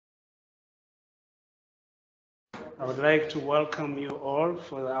I would like to welcome you all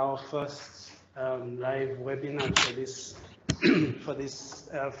for our first live webinar for this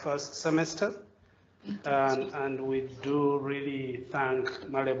first semester. And we do really thank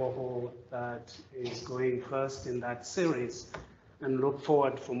Malebogo that is going first in that series and look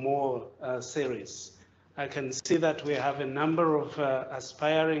forward for more series. I can see that we have a number of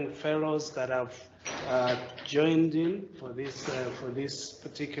aspiring fellows that have joined in for this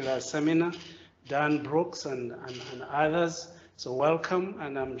particular seminar, Dan Brooks and others. So welcome,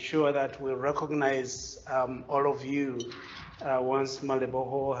 and I'm sure that we'll recognize all of you once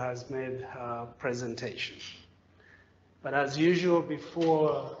Malebogo has made her presentation. But as usual,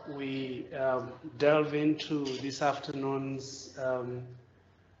 before we delve into this afternoon's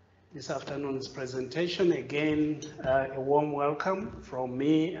presentation, again, a warm welcome from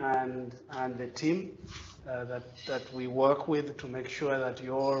me and the team that we work with to make sure that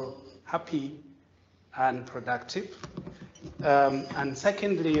you're all happy and productive. And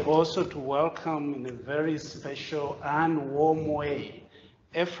secondly, also to welcome in a very special and warm way,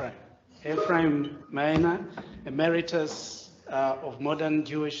 Ephraim Maina, Emeritus of Modern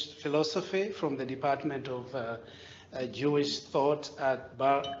Jewish Philosophy from the Department of Jewish Thought at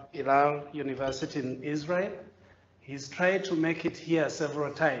Bar Ilan University in Israel. He's tried to make it here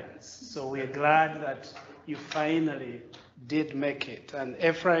several times, so we're glad that you finally did make it. And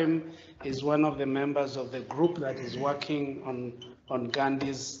Ephraim is one of the members of the group that is working on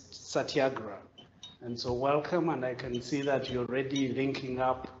Gandhi's Satyagraha. And so welcome, and I can see that you're already linking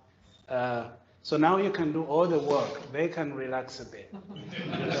up. So now you can do all the work. They can relax a bit.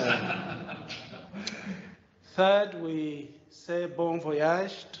 Third, we say bon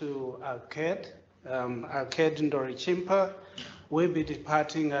voyage to Alked. Alked Ndorichimpa will be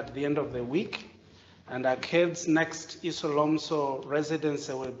departing at the end of the week. And Alked's next Isolomso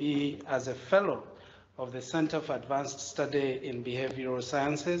residency will be as a fellow of the Center for Advanced Study in Behavioral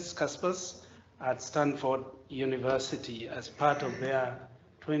Sciences, CASPAS, at Stanford University as part of their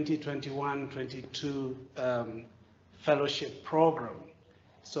 2021-22 fellowship program.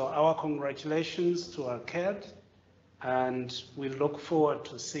 So our congratulations to Alked, and we look forward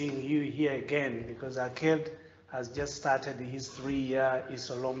to seeing you here again, because Alked has just started his 3-year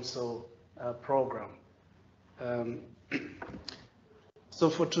Isolomso program.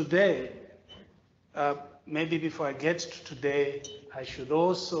 So for today, maybe before I get to today, I should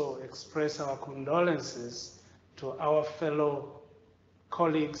also express our condolences to our fellow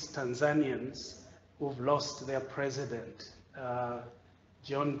colleagues, Tanzanians, who've lost their president.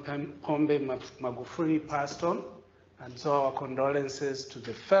 John Pombe Magufuli passed on, and so our condolences to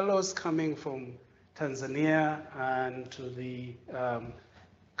the fellows coming from Tanzania and to the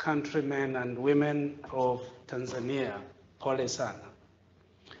countrymen and women of Tanzania. Pole sana.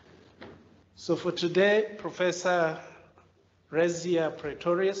 So for today, Professor Rezia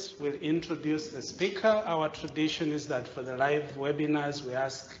Pretorius will introduce the speaker. Our tradition is that for the live webinars, we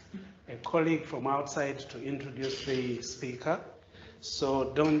ask a colleague from outside to introduce the speaker.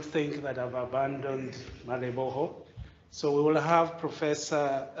 So don't think that I've abandoned Malebogo. So we will have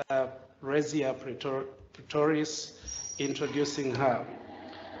Professor Rezia Pretorius introducing her.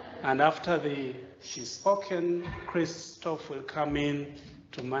 And after she's spoken, Christoph will come in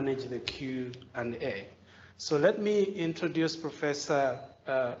to manage the Q&A. So let me introduce Professor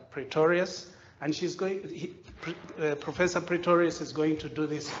Pretorius, and Professor Pretorius is going to do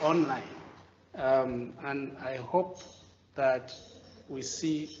this online. And I hope that we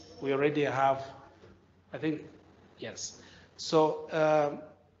already have, I think, yes. So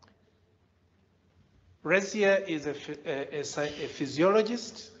Rezia is a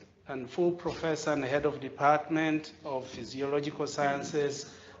physiologist and full professor and head of Department of Physiological Sciences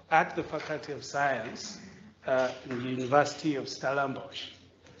at the Faculty of Science in the University of Stellenbosch.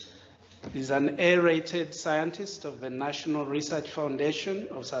 He's an A-rated scientist of the National Research Foundation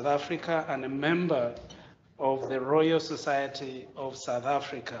of South Africa and a member of the Royal Society of South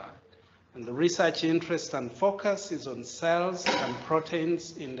Africa. And the research interest and focus is on cells and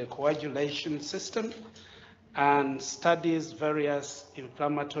proteins in the coagulation system, and studies various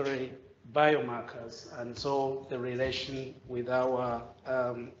inflammatory biomarkers, and so the relation with our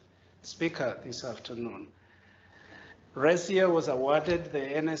speaker this afternoon. Rezia was awarded the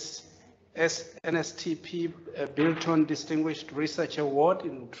NSTP Bilton Distinguished Research Award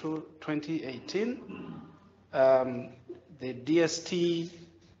in 2018, the DST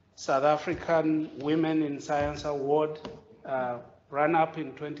South African Women in Science Award run-up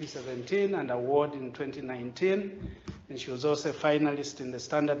in 2017 and award in 2019. And she was also a finalist in the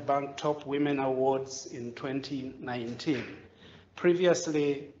Standard Bank Top Women Awards in 2019. Previous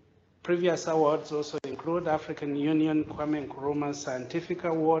awards also include include African Union Kwame Nkrumah Scientific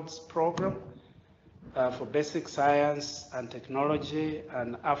Awards Program for Basic Science and Technology,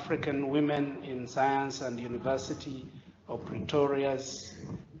 and African Women in Science and University of Pretoria's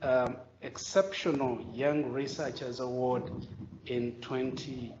Exceptional Young Researchers Award in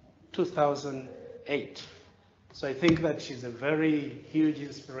 2008. So I think that she's a very huge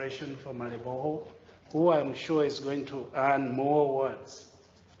inspiration for Malebogo, who I'm sure is going to earn more awards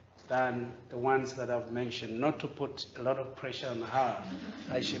than the ones that I've mentioned, not to put a lot of pressure on her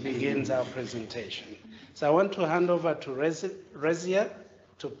as she begins our presentation. So I want to hand over to Rezia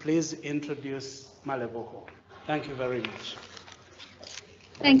to please introduce Malebogo. Thank you very much.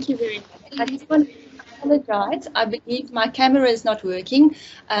 Thank you very much. I just want to apologize. I believe my camera is not working.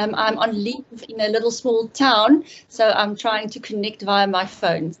 I'm on leave in a little small town, so I'm trying to connect via my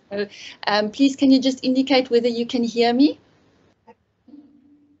phone. So please, can you just indicate whether you can hear me?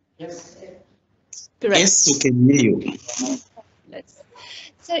 Yes. Great. Yes, we can hear you.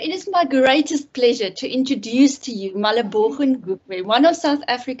 So it is my greatest pleasure to introduce to you Malebogo Ngoepe, one of South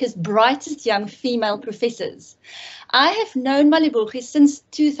Africa's brightest young female professors. I have known Malebogo since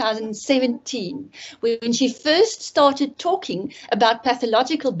 2017, when she first started talking about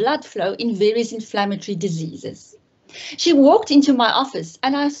pathological blood flow in various inflammatory diseases. She walked into my office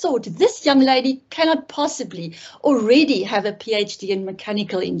and I thought, this young lady cannot possibly already have a PhD in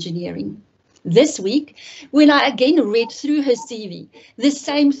mechanical engineering. This week, when I again read through her CV, the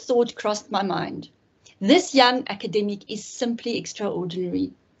same thought crossed my mind. This young academic is simply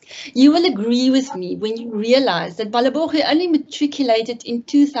extraordinary. You will agree with me when you realize that Malebogo only matriculated in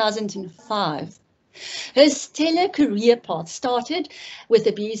 2005. Her stellar career path started with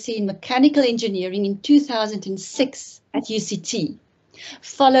a BSc in mechanical engineering in 2006 at UCT,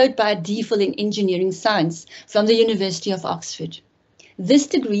 followed by a DPhil in engineering science from the University of Oxford. This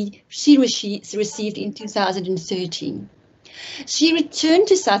degree she received in 2013. She returned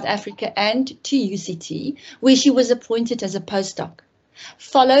to South Africa and to UCT, where she was appointed as a postdoc,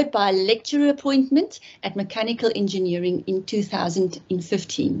 followed by a lecturer appointment at mechanical engineering in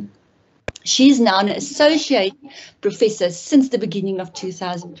 2015. She is now an associate professor since the beginning of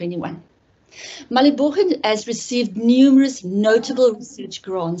 2021. Malebogo has received numerous notable research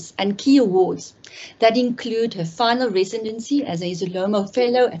grants and key awards that include her final residency as a Zolomo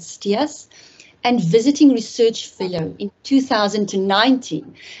Fellow at STIAS and visiting research fellow in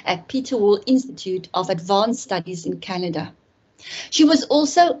 2019 at Peter Wall Institute of Advanced Studies in Canada. She was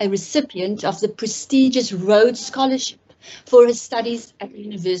also a recipient of the prestigious Rhodes Scholarship for her studies at the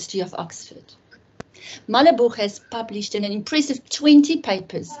University of Oxford. Malebogo has published an impressive 20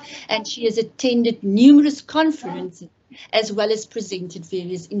 papers, and she has attended numerous conferences as well as presented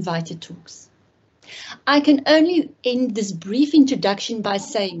various invited talks. I can only end this brief introduction by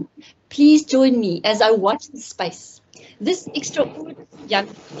saying, please join me as I watch the space. This extraordinary young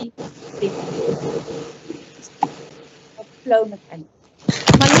flow mechanic.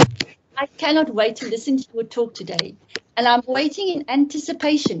 I cannot wait to listen to your talk today, and I'm waiting in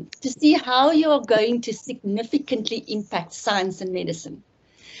anticipation to see how you are going to significantly impact science and medicine.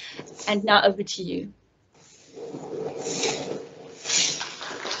 And now over to you.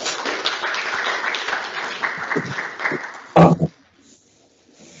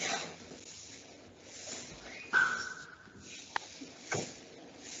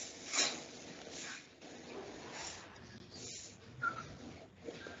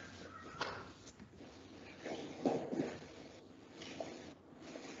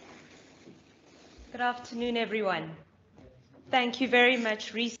 Good afternoon, everyone. Thank you very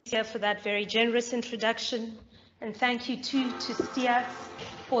much, Rezia, for that very generous introduction. And thank you too to STIAS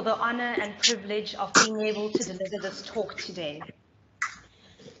for the honor and privilege of being able to deliver this talk today.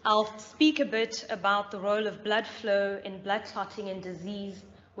 I'll speak a bit about the role of blood flow in blood clotting and disease,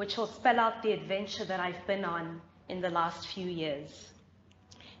 which will spell out the adventure that I've been on in the last few years.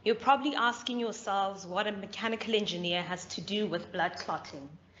 You're probably asking yourselves what a mechanical engineer has to do with blood clotting.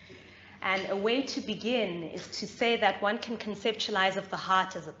 And a way to begin is to say that one can conceptualize of the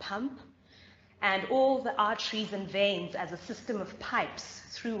heart as a pump and all the arteries and veins as a system of pipes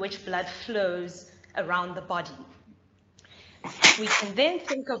through which blood flows around the body. We can then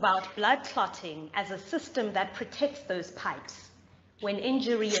think about blood clotting as a system that protects those pipes. When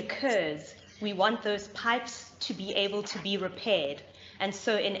injury occurs, we want those pipes to be able to be repaired. And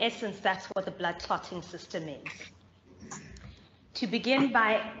so in essence, that's what the blood clotting system is. To begin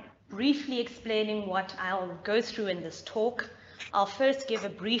by briefly explaining what I'll go through in this talk, I'll first give a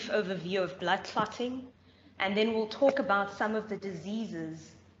brief overview of blood clotting, and then we'll talk about some of the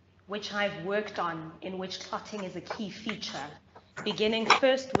diseases which I've worked on in which clotting is a key feature. beginning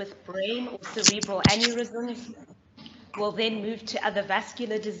first with brain or cerebral aneurysms. We'll then move to other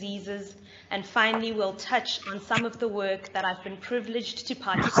vascular diseases, and finally we'll touch on some of the work that I've been privileged to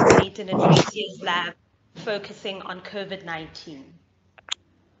participate in Risia's lab, focusing on COVID-19.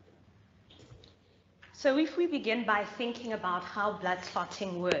 So if we begin by thinking about how blood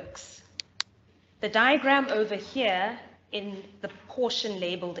clotting works, the diagram over here in the portion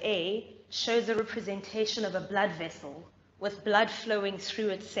labeled A shows a representation of a blood vessel with blood flowing through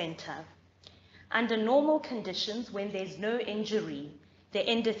its center. Under normal conditions, when there's no injury, the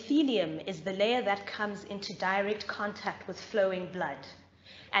endothelium is the layer that comes into direct contact with flowing blood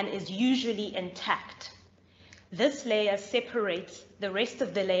and is usually intact. This layer separates the rest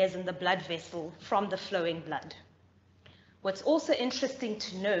of the layers in the blood vessel from the flowing blood. What's also interesting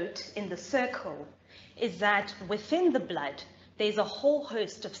to note in the circle is that within the blood, there's a whole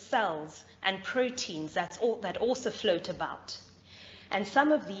host of cells and proteins that also float about. And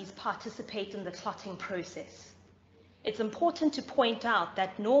some of these participate in the clotting process. It's important to point out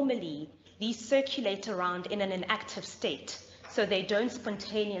that normally these circulate around in an inactive state, so they don't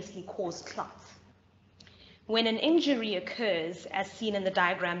spontaneously cause clots. When an injury occurs, as seen in the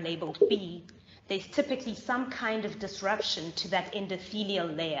diagram labeled B, there's typically some kind of disruption to that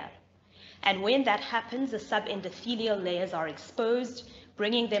endothelial layer. And when that happens, the subendothelial layers are exposed,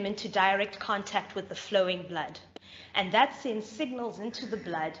 bringing them into direct contact with the flowing blood. And that sends signals into the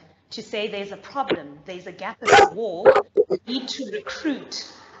blood to say there's a problem, there's a gap in the wall, we need to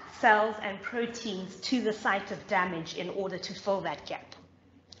recruit cells and proteins to the site of damage in order to fill that gap.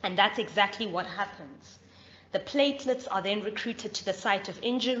 And that's exactly what happens. The platelets are then recruited to the site of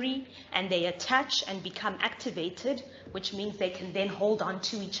injury, and they attach and become activated, which means they can then hold on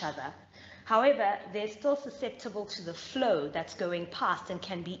to each other. However, they're still susceptible to the flow that's going past and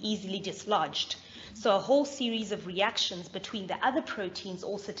can be easily dislodged. So a whole series of reactions between the other proteins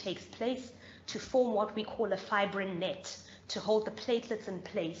also takes place to form what we call a fibrin net, to hold the platelets in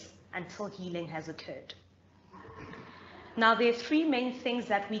place until healing has occurred. Now, there are three main things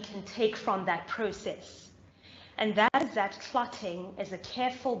that we can take from that process. And that is that clotting is a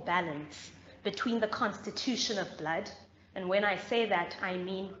careful balance between the constitution of blood, and when I say that, I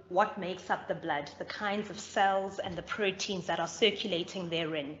mean what makes up the blood, the kinds of cells and the proteins that are circulating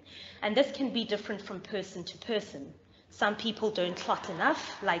therein. And this can be different from person to person. Some people don't clot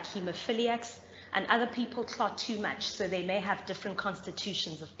enough, like hemophiliacs, and other people clot too much, so they may have different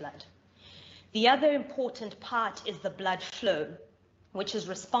constitutions of blood. The other important part is the blood flow, which is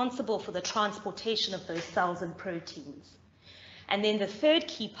responsible for the transportation of those cells and proteins. And then the third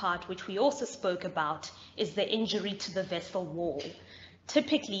key part, which we also spoke about, is the injury to the vessel wall.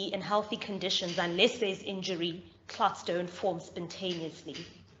 Typically, in healthy conditions, unless there's injury, clots don't form spontaneously.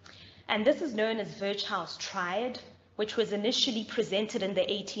 And this is known as Virchow's triad, which was initially presented in the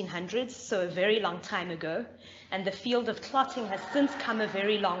 1800s, so a very long time ago. And the field of clotting has since come a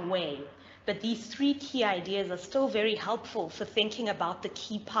very long way. But these three key ideas are still very helpful for thinking about the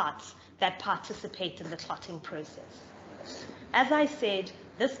key parts that participate in the clotting process. As I said,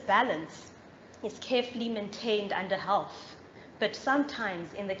 this balance is carefully maintained under health, but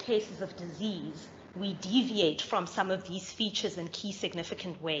sometimes in the cases of disease, we deviate from some of these features in key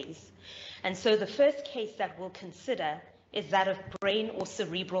significant ways. And so the first case that we'll consider is that of brain or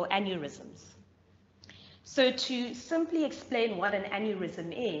cerebral aneurysms. So to simply explain what an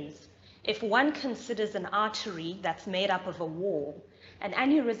aneurysm is, if one considers an artery that's made up of a wall, an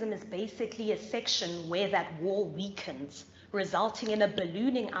aneurysm is basically a section where that wall weakens, resulting in a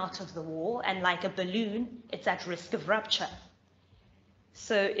ballooning out of the wall, and like a balloon, it's at risk of rupture.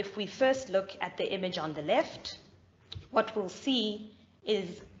 So if we first look at the image on the left, what we'll see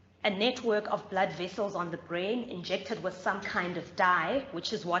is a network of blood vessels on the brain injected with some kind of dye,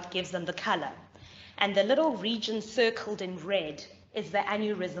 which is what gives them the color. And the little region circled in red is the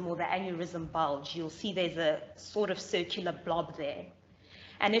aneurysm or the aneurysm bulge. You'll see there's a sort of circular blob there.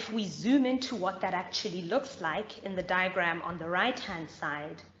 And if we zoom into what that actually looks like in the diagram on the right-hand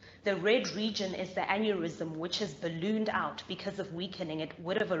side, the red region is the aneurysm, which has ballooned out because of weakening. It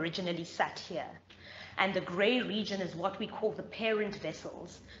would have originally sat here. And the gray region is what we call the parent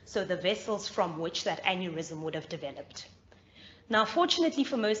vessels, so the vessels from which that aneurysm would have developed. Now, fortunately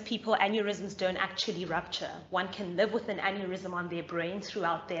for most people, aneurysms don't actually rupture. One can live with an aneurysm on their brain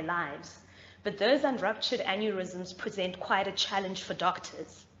throughout their lives. But those unruptured aneurysms present quite a challenge for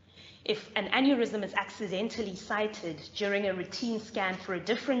doctors. If an aneurysm is accidentally sighted during a routine scan for a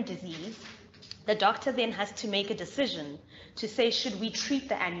different disease, the doctor then has to make a decision to say, should we treat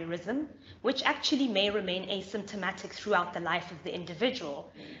the aneurysm, which actually may remain asymptomatic throughout the life of the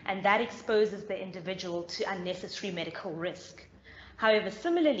individual, and that exposes the individual to unnecessary medical risk. However,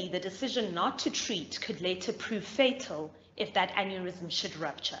 similarly, the decision not to treat could later prove fatal if that aneurysm should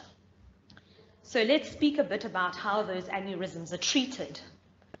rupture. So let's speak a bit about how those aneurysms are treated.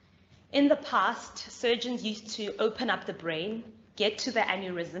 In the past, surgeons used to open up the brain, get to the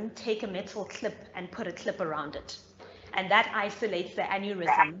aneurysm, take a metal clip and put a clip around it. And that isolates the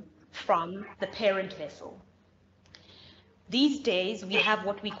aneurysm from the parent vessel. These days, we have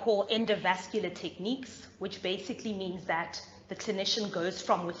what we call endovascular techniques, which basically means that the clinician goes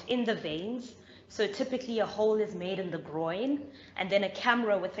from within the veins. So typically a hole is made in the groin, and then a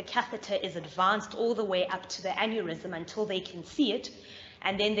camera with a catheter is advanced all the way up to the aneurysm until they can see it.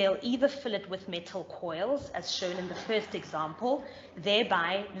 And then they'll either fill it with metal coils, as shown in the first example,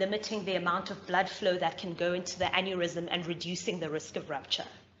 thereby limiting the amount of blood flow that can go into the aneurysm and reducing the risk of rupture.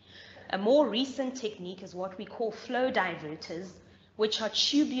 A more recent technique is what we call flow diverters, which are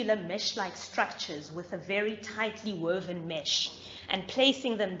tubular mesh-like structures with a very tightly woven mesh. And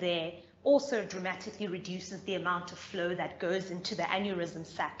placing them there also dramatically reduces the amount of flow that goes into the aneurysm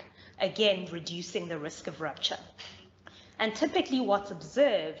sac, again reducing the risk of rupture. And typically what's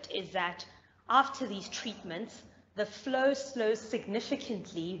observed is that after these treatments, the flow slows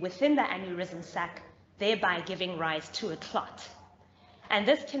significantly within the aneurysm sac, thereby giving rise to a clot. And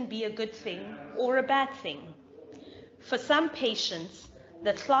this can be a good thing or a bad thing. For some patients,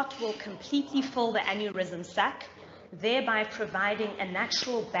 the clot will completely fill the aneurysm sac, thereby providing a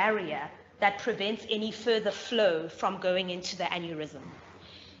natural barrier that prevents any further flow from going into the aneurysm.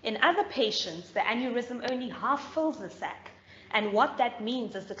 In other patients, the aneurysm only half fills the sac, and what that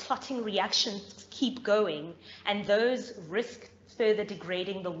means is the clotting reactions keep going, and those risk further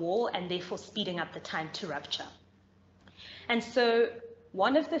degrading the wall and therefore speeding up the time to rupture. And so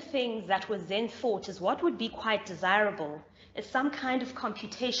one of the things that was then thought is what would be quite desirable is some kind of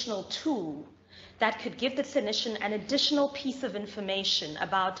computational tool that could give the clinician an additional piece of information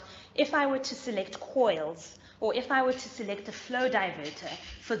about if I were to select coils or if I were to select a flow diverter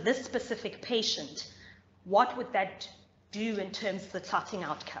for this specific patient, what would that do in terms of the clotting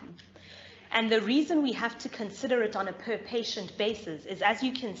outcome? And the reason we have to consider it on a per patient basis is, as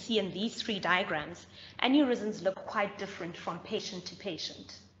you can see in these three diagrams, aneurysms look quite different from patient to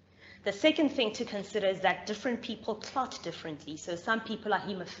patient. The second thing to consider is that different people clot differently. So some people are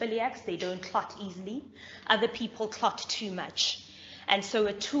hemophiliacs, they don't clot easily. Other people clot too much. And so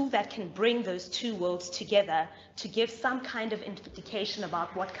a tool that can bring those two worlds together to give some kind of indication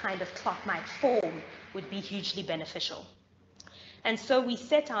about what kind of clot might form would be hugely beneficial. And so we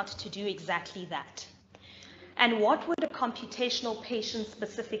set out to do exactly that. And what would a computational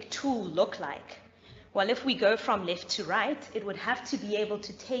patient-specific tool look like? Well, if we go from left to right, it would have to be able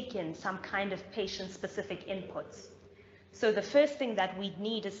to take in some kind of patient-specific inputs. So the first thing that we'd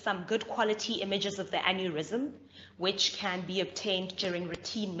need is some good quality images of the aneurysm, which can be obtained during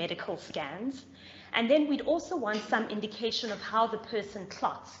routine medical scans. And then we'd also want some indication of how the person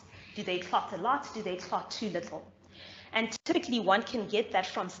clots. Do they clot a lot? Do they clot too little? And typically one can get that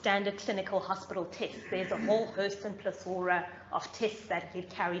from standard clinical hospital tests. There's a whole host and plethora of tests that get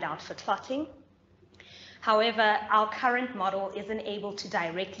carried out for clotting. However, our current model isn't able to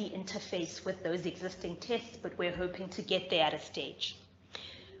directly interface with those existing tests, but we're hoping to get there at a stage.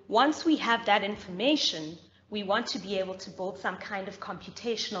 Once we have that information, we want to be able to build some kind of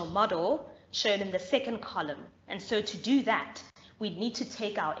computational model shown in the second column. And so to do that, we'd need to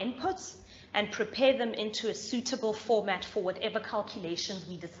take our inputs and prepare them into a suitable format for whatever calculations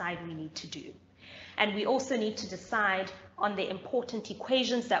we decide we need to do. And we also need to decide on the important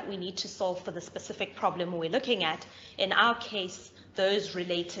equations that we need to solve for the specific problem we're looking at. In our case, those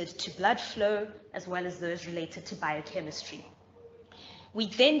related to blood flow, as well as those related to biochemistry. We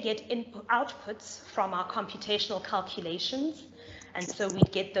then get outputs from our computational calculations, and so we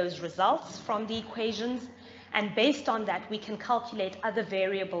get those results from the equations. And based on that, we can calculate other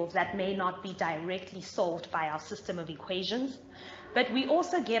variables that may not be directly solved by our system of equations. But we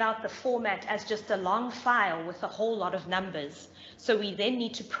also get out the format as just a long file with a whole lot of numbers. So we then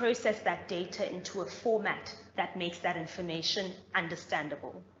need to process that data into a format that makes that information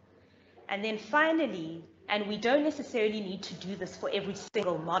understandable. And then finally, and we don't necessarily need to do this for every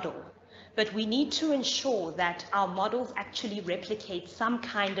single model, but we need to ensure that our models actually replicate some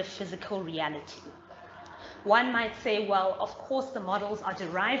kind of physical reality. One might say, well, of course the models are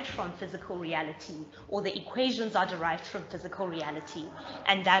derived from physical reality, or the equations are derived from physical reality,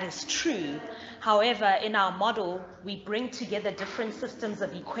 and that is true. However, in our model, we bring together different systems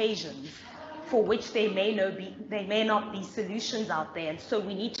of equations for which there may not be solutions out there, and so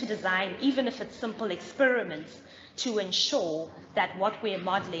we need to design, even if it's simple experiments, to ensure that what we're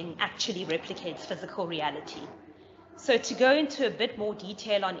modeling actually replicates physical reality. So to go into a bit more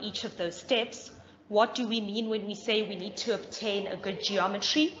detail on each of those steps, what do we mean when we say we need to obtain a good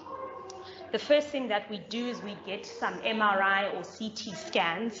geometry? The first thing that we do is we get some MRI or CT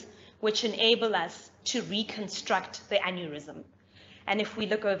scans, which enable us to reconstruct the aneurysm. And if we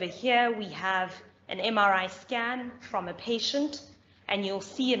look over here, we have an MRI scan from a patient, and you'll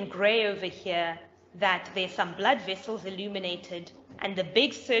see in gray over here that there's some blood vessels illuminated, and the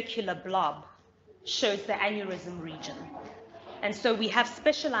big circular blob shows the aneurysm region. And so we have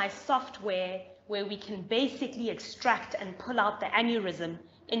specialized software where we can basically extract and pull out the aneurysm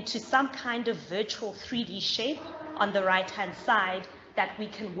into some kind of virtual 3D shape on the right-hand side that we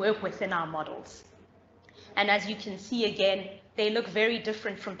can work with in our models. And as you can see again, they look very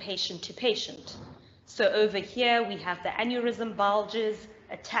different from patient to patient. So over here, we have the aneurysm bulges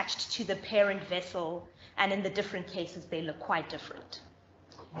attached to the parent vessel, and in the different cases, they look quite different.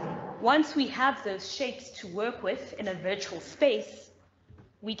 Once we have those shapes to work with in a virtual space,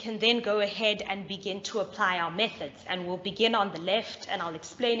 we can then go ahead and begin to apply our methods. And we'll begin on the left, and I'll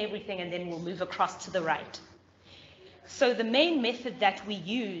explain everything, and then we'll move across to the right. So the main method that we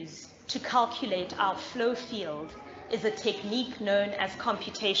use to calculate our flow field is a technique known as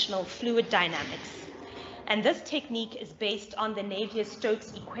computational fluid dynamics. And this technique is based on the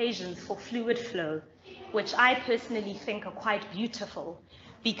Navier-Stokes equations for fluid flow, which I personally think are quite beautiful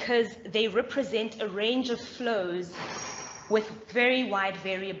because they represent a range of flows with very wide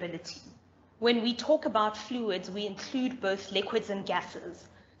variability. When we talk about fluids, we include both liquids and gases.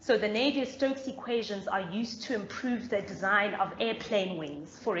 So the Navier-Stokes equations are used to improve the design of airplane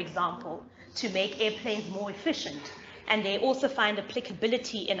wings, for example, to make airplanes more efficient. And they also find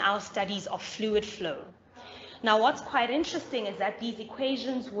applicability in our studies of fluid flow. Now, what's quite interesting is that these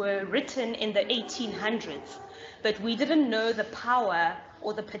equations were written in the 1800s, but we didn't know the power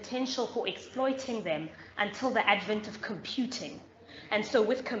or the potential for exploiting them until the advent of computing. And so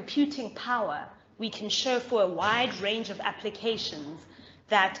with computing power, we can show for a wide range of applications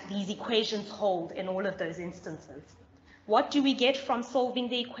that these equations hold in all of those instances. What do we get from solving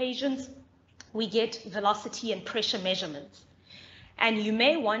the equations? We get velocity and pressure measurements. And you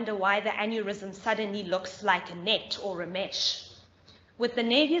may wonder why the aneurysm suddenly looks like a net or a mesh. With the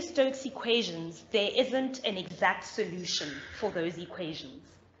Navier-Stokes equations, there isn't an exact solution for those equations.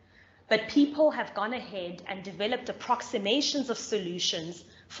 But people have gone ahead and developed approximations of solutions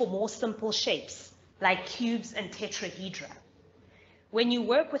for more simple shapes, like cubes and tetrahedra. When you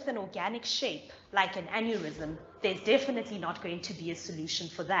work with an organic shape, like an aneurysm, there's definitely not going to be a solution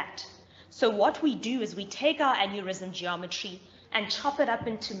for that. So what we do is we take our aneurysm geometry and chop it up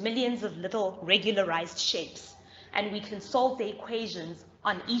into millions of little regularized shapes. And we can solve the equations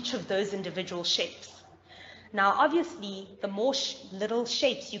on each of those individual shapes. Now, obviously, the more little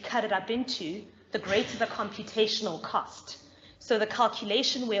shapes you cut it up into, the greater the computational cost. So the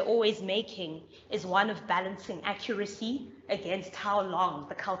calculation we're always making is one of balancing accuracy against how long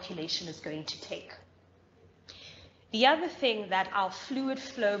the calculation is going to take. The other thing that our fluid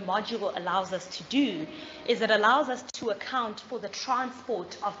flow module allows us to do is it allows us to account for the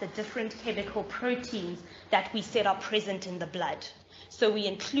transport of the different chemical proteins that we said are present in the blood. So we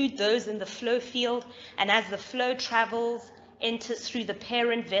include those in the flow field, and as the flow travels, enters through the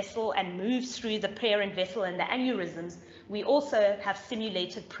parent vessel and moves through the parent vessel and the aneurysms, we also have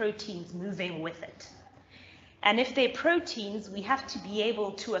simulated proteins moving with it. And if they're proteins, we have to be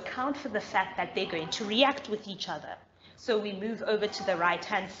able to account for the fact that they're going to react with each other. So we move over to the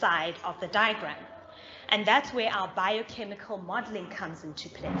right-hand side of the diagram. And that's where our biochemical modeling comes into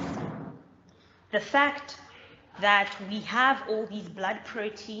place. The fact that we have all these blood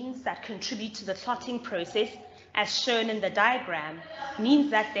proteins that contribute to the clotting process, as shown in the diagram,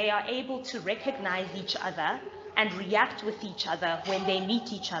 means that they are able to recognize each other and react with each other when they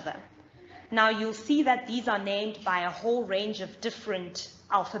meet each other. Now you'll see that these are named by a whole range of different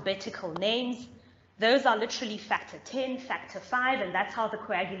alphabetical names. Those are literally factor 10, factor 5, and that's how the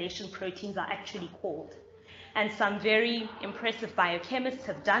coagulation proteins are actually called. And some very impressive biochemists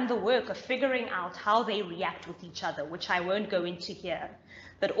have done the work of figuring out how they react with each other, which I won't go into here.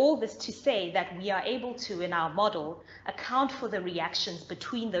 But all this to say that we are able to, in our model, account for the reactions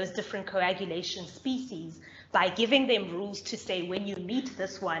between those different coagulation species by giving them rules to say, when you meet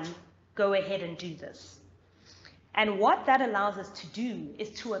this one, go ahead and do this. And what that allows us to do is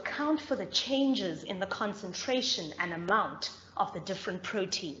to account for the changes in the concentration and amount of the different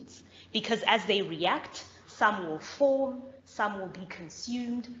proteins. Because as they react, some will form, some will be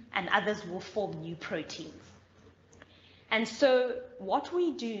consumed, and others will form new proteins. And so what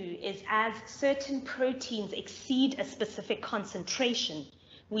we do is, as certain proteins exceed a specific concentration,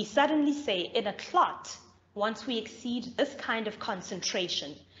 we suddenly say in a clot, once we exceed this kind of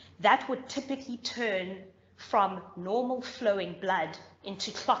concentration, that would typically turn from normal flowing blood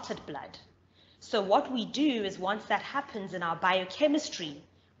into clotted blood. So what we do is, once that happens in our biochemistry,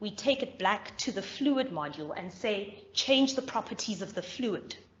 we take it back to the fluid module and say, change the properties of the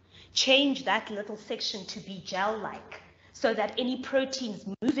fluid. Change that little section to be gel-like, so that any proteins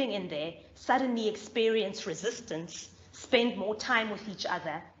moving in there suddenly experience resistance, spend more time with each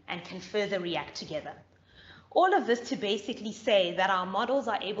other, and can further react together. All of this to basically say that our models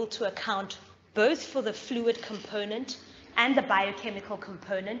are able to account both for the fluid component and the biochemical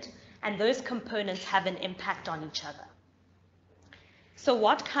component, and those components have an impact on each other. So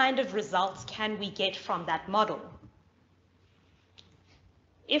what kind of results can we get from that model?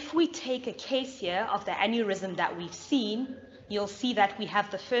 If we take a case here of the aneurysm that we've seen, you'll see that we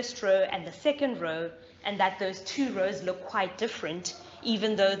have the first row and the second row, and that those two rows look quite different,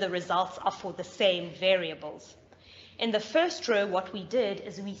 even though the results are for the same variables. In the first row, what we did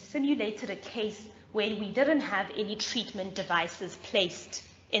is we simulated a case where we didn't have any treatment devices placed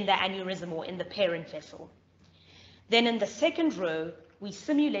in the aneurysm or in the parent vessel. Then in the second row, we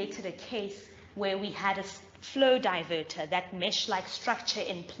simulated a case where we had a flow diverter, that mesh-like structure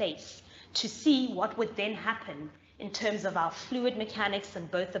in place, to see what would then happen in terms of our fluid mechanics and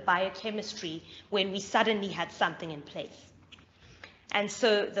both the biochemistry when we suddenly had something in place. And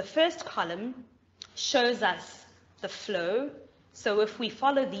so the first column shows us the flow. So if we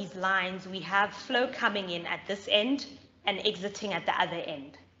follow these lines, we have flow coming in at this end and exiting at the other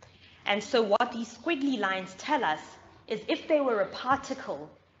end. And so what these squiggly lines tell us is, if there were a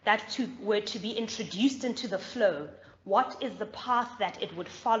particle that were to be introduced into the flow, what is the path that it would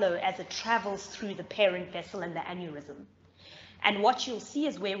follow as it travels through the parent vessel and the aneurysm? And what you'll see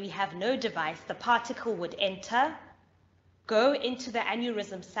is, where we have no device, the particle would enter, go into the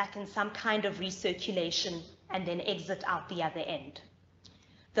aneurysm sac in some kind of recirculation, and then exit out the other end.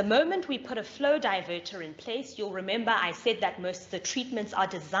 The moment we put a flow diverter in place, you'll remember I said that most of the treatments are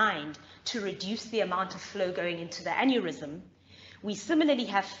designed to reduce the amount of flow going into the aneurysm. We similarly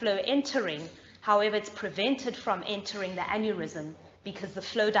have flow entering, however, it's prevented from entering the aneurysm because the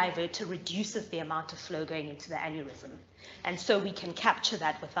flow diverter reduces the amount of flow going into the aneurysm. And so we can capture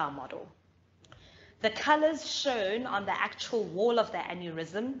that with our model. The colors shown on the actual wall of the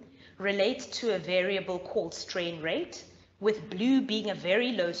aneurysm relate to a variable called strain rate, with blue being a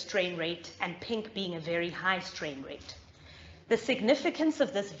very low strain rate and pink being a very high strain rate. The significance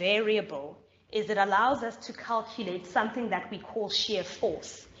of this variable is it allows us to calculate something that we call shear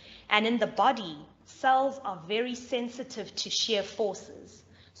force. And in the body, cells are very sensitive to shear forces.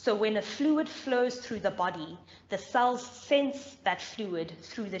 So when a fluid flows through the body, the cells sense that fluid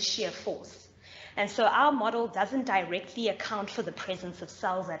through the shear force. And so our model doesn't directly account for the presence of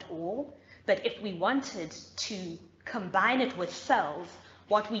cells at all, but if we wanted to combine it with cells,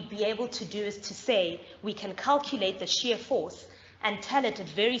 what we'd be able to do is to say we can calculate the shear force and tell it at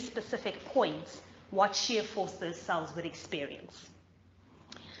very specific points what shear force those cells would experience.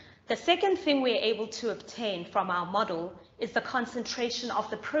 The second thing we're able to obtain from our model is the concentration of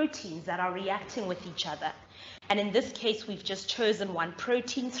the proteins that are reacting with each other. And in this case, we've just chosen one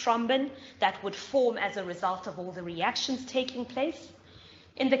protein, thrombin, that would form as a result of all the reactions taking place.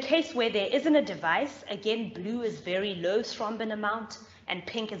 In the case where there isn't a device, again, blue is very low thrombin amount and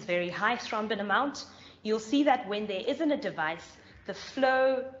pink is very high thrombin amount. You'll see that when there isn't a device, the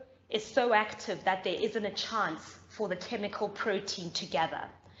flow is so active that there isn't a chance for the chemical protein to gather.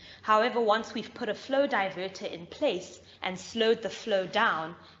 However, once we've put a flow diverter in place and slowed the flow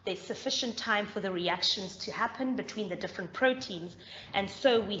down, there's sufficient time for the reactions to happen between the different proteins, and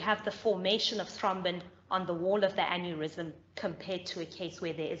so we have the formation of thrombin on the wall of the aneurysm compared to a case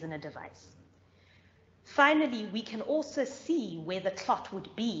where there isn't a device. Finally, we can also see where the clot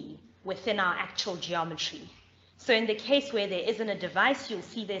would be within our actual geometry. So in the case where there isn't a device, you'll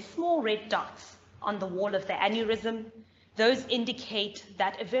see there's small red dots on the wall of the aneurysm. Those indicate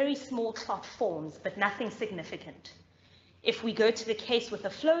that a very small clot forms, but nothing significant. If we go to the case with a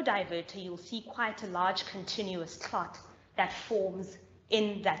flow diverter, you'll see quite a large continuous clot that forms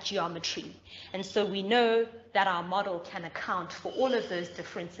in that geometry. And so we know that our model can account for all of those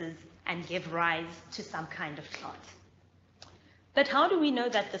differences and give rise to some kind of clot. But how do we know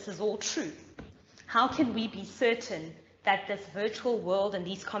that this is all true? How can we be certain that this virtual world and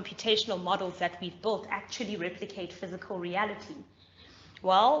these computational models that we've built actually replicate physical reality?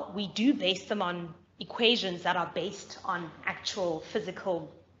 Well, we do base them on equations that are based on actual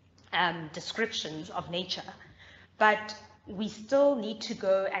physical descriptions of nature. But we still need to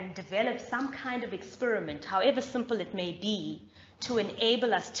go and develop some kind of experiment, however simple it may be, to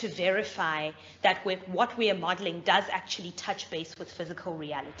enable us to verify that what we are modeling does actually touch base with physical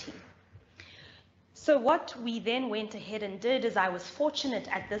reality. So what we then went ahead and did is I was fortunate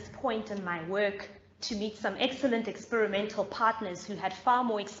at this point in my work to meet some excellent experimental partners who had far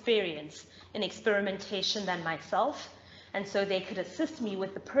more experience in experimentation than myself. And so they could assist me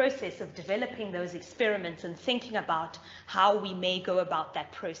with the process of developing those experiments and thinking about how we may go about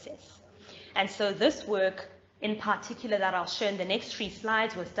that process. And so this work in particular that I'll show in the next 3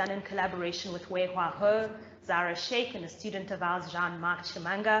 slides was done in collaboration with Wei Hua Ho, Zara Sheikh, and a student of ours, Jean-Marc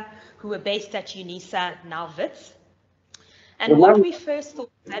Chimanga, who were based at UNISA, now WITS. And what we first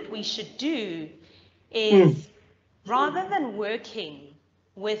thought that we should do is, rather than working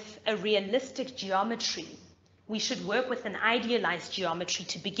with a realistic geometry, we should work with an idealized geometry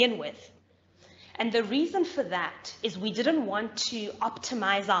to begin with. And the reason for that is we didn't want to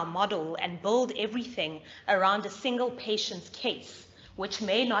optimize our model and build everything around a single patient's case, which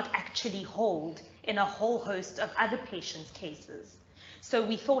may not actually hold in a whole host of other patients' cases. So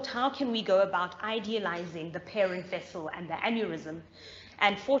we thought, how can we go about idealizing the parent vessel and the aneurysm?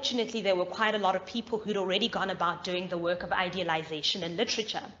 And fortunately, there were quite a lot of people who'd already gone about doing the work of idealization in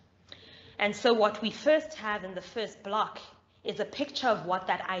literature. And so what we first have in the first block is a picture of what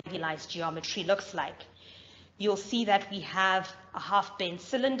that idealized geometry looks like. You'll see that we have a half-bent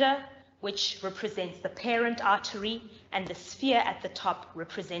cylinder, which represents the parent artery, and the sphere at the top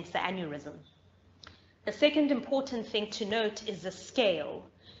represents the aneurysm. The second important thing to note is the scale.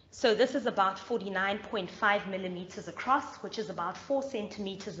 So this is about 49.5 millimeters across, which is about 4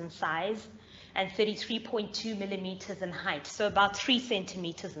 centimeters in size, and 33.2 millimeters in height, so about 3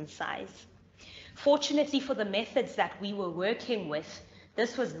 centimeters in size. Fortunately for the methods that we were working with,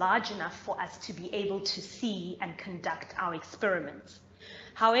 this was large enough for us to be able to see and conduct our experiments.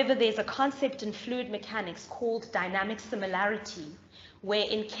 However, there's a concept in fluid mechanics called dynamic similarity, where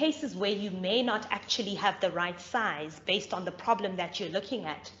in cases where you may not actually have the right size based on the problem that you're looking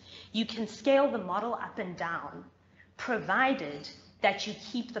at, you can scale the model up and down, provided that you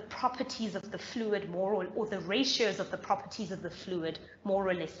keep the properties of the fluid or the ratios of the properties of the fluid more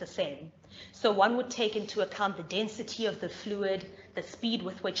or less the same. So one would take into account the density of the fluid, the speed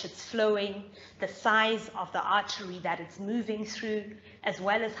with which it's flowing, the size of the artery that it's moving through, as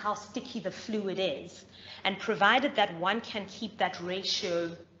well as how sticky the fluid is. And provided that one can keep that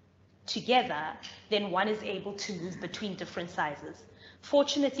ratio together, then one is able to move between different sizes.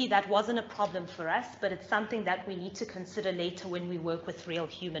 Fortunately, that wasn't a problem for us, but it's something that we need to consider later when we work with real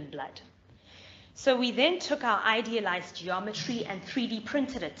human blood. So we then took our idealized geometry and 3D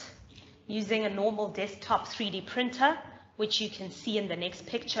printed it using a normal desktop 3D printer, which you can see in the next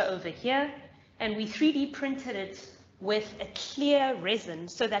picture over here. And we 3D printed it with a clear resin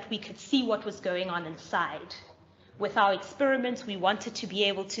so that we could see what was going on inside. With our experiments, we wanted to be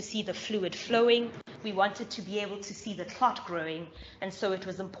able to see the fluid flowing. We wanted to be able to see the clot growing, and so it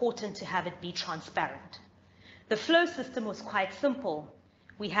was important to have it be transparent. The flow system was quite simple.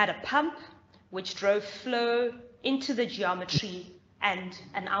 We had a pump which drove flow into the geometry and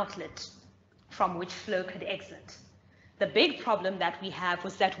an outlet from which flow could exit. The big problem that we have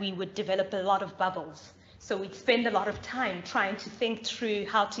was that we would develop a lot of bubbles. So we'd spend a lot of time trying to think through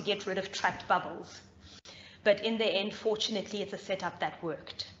how to get rid of trapped bubbles. But in the end, fortunately, it's a setup that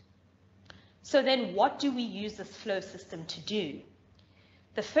worked. So then what do we use this flow system to do?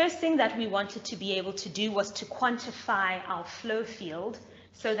 The first thing that we wanted to be able to do was to quantify our flow field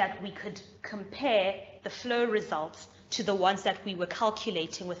so that we could compare the flow results to the ones that we were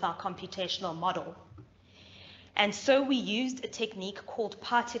calculating with our computational model. And so we used a technique called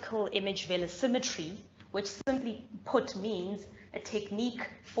particle image velocimetry, which simply put means a technique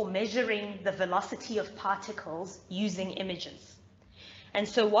for measuring the velocity of particles using images. And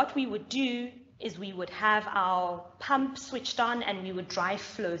so what we would do is we would have our pump switched on and we would drive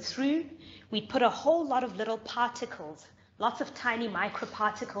flow through. We'd put a whole lot of little particles, lots of tiny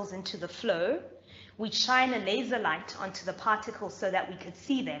microparticles into the flow. We'd shine a laser light onto the particles so that we could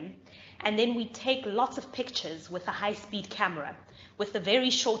see them. And then we'd take lots of pictures with a high-speed camera with a very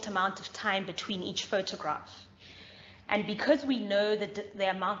short amount of time between each photograph. And because we know that the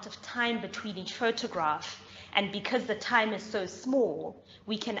amount of time between each photograph, and because the time is so small,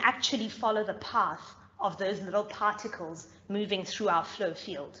 we can actually follow the path of those little particles moving through our flow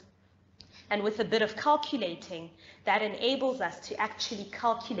field. And with a bit of calculating, that enables us to actually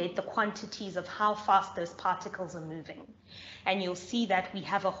calculate the quantities of how fast those particles are moving. And you'll see that we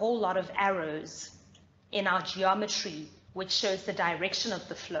have a whole lot of arrows in our geometry, which shows the direction of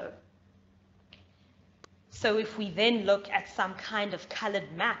the flow. So if we then look at some kind of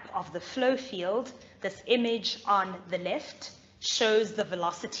colored map of the flow field, this image on the left shows the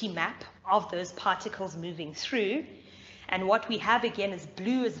velocity map of those particles moving through. And what we have again is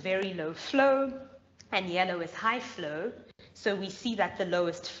blue is very low flow and yellow is high flow. So we see that the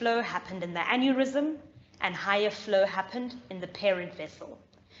lowest flow happened in the aneurysm and higher flow happened in the parent vessel.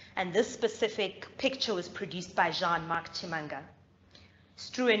 And this specific picture was produced by Jean-Marc Chimanga.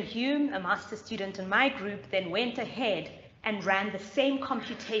 Struan-Hume, a master student in my group, then went ahead and ran the same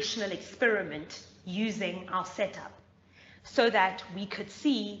computational experiment using our setup so that we could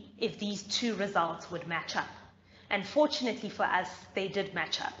see if these two results would match up. And fortunately for us, they did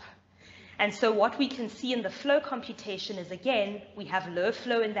match up. And so what we can see in the flow computation is, again, we have low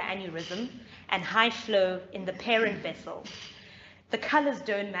flow in the aneurysm and high flow in the parent vessel. The colors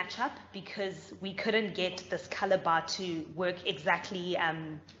don't match up because we couldn't get this color bar to work exactly,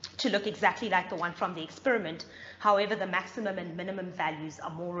 to look exactly like the one from the experiment. However, the maximum and minimum values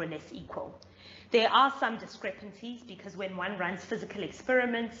are more or less equal. There are some discrepancies because when one runs physical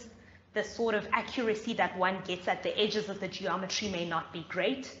experiments, the sort of accuracy that one gets at the edges of the geometry may not be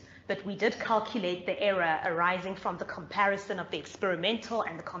great, but we did calculate the error arising from the comparison of the experimental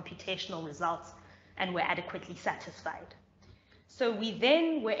and the computational results and were adequately satisfied. So we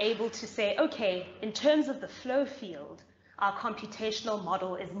then were able to say, okay, in terms of the flow field, our computational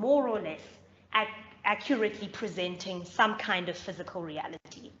model is more or less accurately presenting some kind of physical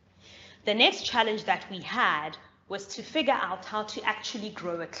reality. The next challenge that we had was to figure out how to actually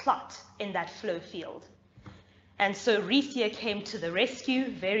grow a clot in that flow field. And so Ricia came to the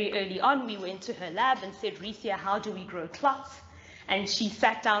rescue very early on. We went to her lab and said, Ricia, how do we grow clots? And she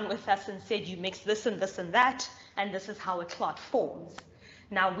sat down with us and said, you mix this and this and that, and this is how a clot forms.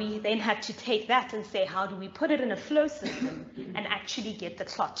 Now we then had to take that and say, how do we put it in a flow system and actually get the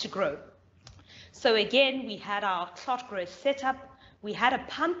clot to grow? So again, we had our clot growth set up. We had a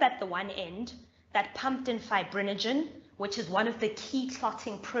pump at the one end that pumped in fibrinogen, which is one of the key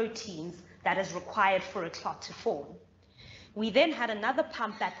clotting proteins that is required for a clot to form. We then had another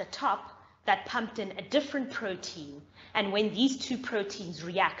pump at the top that pumped in a different protein, and when these two proteins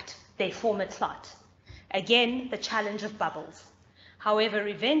react, they form a clot. Again, the challenge of bubbles. However,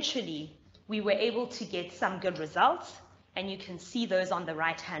 eventually, we were able to get some good results, and you can see those on the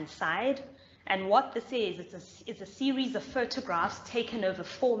right-hand side. And what this is a series of photographs taken over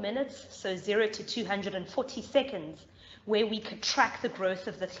 4 minutes, so 0 to 240 seconds, where we could track the growth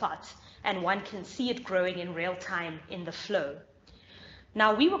of the clot, and one can see it growing in real time in the flow.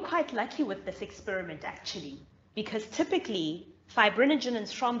 Now, we were quite lucky with this experiment, actually, because typically, fibrinogen and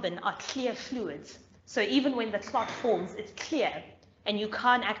thrombin are clear fluids. So even when the clot forms, it's clear, and you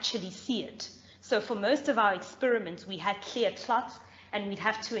can't actually see it. So for most of our experiments, we had clear clots, and we'd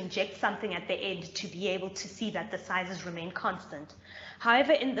have to inject something at the end to be able to see that the sizes remain constant.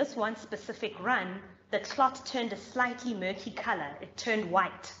 However, in this one specific run, the clot turned a slightly murky color. It turned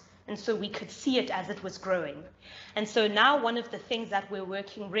white, and so we could see it as it was growing. And so now one of the things that we're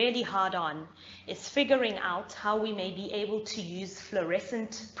working really hard on is figuring out how we may be able to use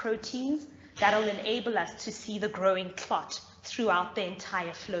fluorescent proteins that'll enable us to see the growing clot throughout the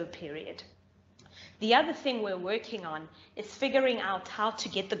entire flow period. The other thing we're working on is figuring out how to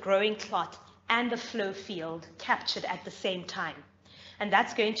get the growing clot and the flow field captured at the same time. And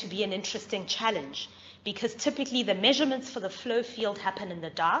that's going to be an interesting challenge because typically the measurements for the flow field happen in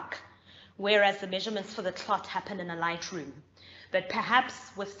the dark, whereas the measurements for the clot happen in a light room. But perhaps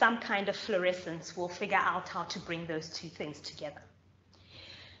with some kind of fluorescence, we'll figure out how to bring those two things together.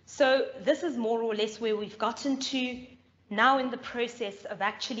 So this is more or less where we've gotten to now in the process of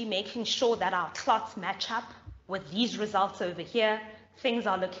actually making sure that our clots match up with these results over here. Things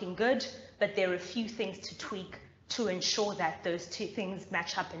are looking good, but there are a few things to tweak to ensure that those two things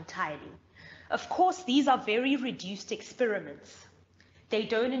match up entirely. Of course, these are very reduced experiments. They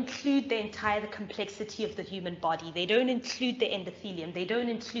don't include the entire complexity of the human body. They don't include the endothelium. They don't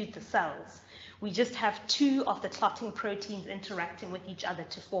include the cells. We just have two of the clotting proteins interacting with each other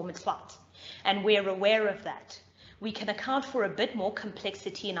to form a clot, and we're aware of that. We can account for a bit more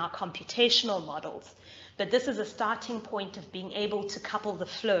complexity in our computational models, but this is a starting point of being able to couple the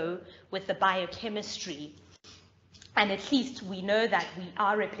flow with the biochemistry. And at least we know that we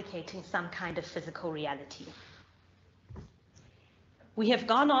are replicating some kind of physical reality. We have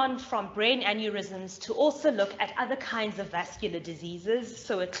gone on from brain aneurysms to also look at other kinds of vascular diseases.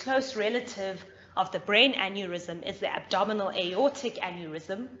 So a close relative of the brain aneurysm is the abdominal aortic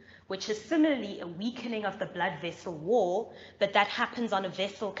aneurysm, which is similarly a weakening of the blood vessel wall, but that happens on a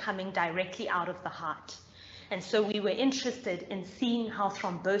vessel coming directly out of the heart. And so we were interested in seeing how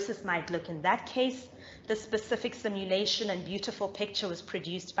thrombosis might look in that case. The specific simulation and beautiful picture was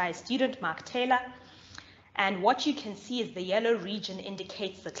produced by a student, Mark Taylor. And what you can see is the yellow region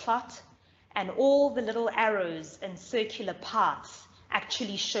indicates the clot, and all the little arrows and circular parts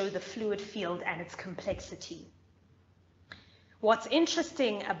actually show the fluid field and its complexity. What's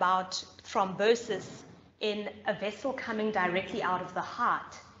interesting about thrombosis in a vessel coming directly out of the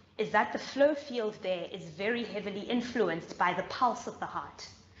heart is that the flow field there is very heavily influenced by the pulse of the heart.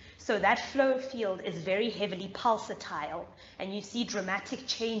 So that flow field is very heavily pulsatile, and you see dramatic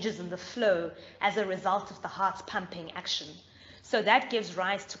changes in the flow as a result of the heart's pumping action. So that gives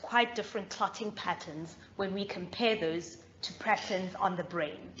rise to quite different clotting patterns when we compare those to patterns on the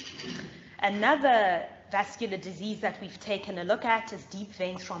brain. Another vascular disease that we've taken a look at is deep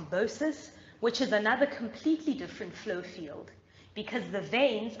vein thrombosis, which is another completely different flow field, because the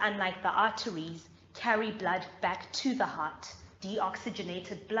veins, unlike the arteries, carry blood back to the heart.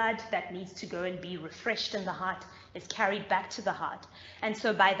 Deoxygenated blood that needs to go and be refreshed in the heart is carried back to the heart. And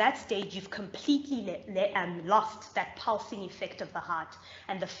so by that stage, you've completely lost that pulsing effect of the heart,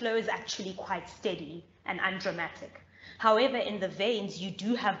 and the flow is actually quite steady and undramatic. However, in the veins, you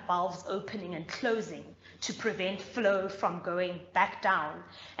do have valves opening and closing to prevent flow from going back down.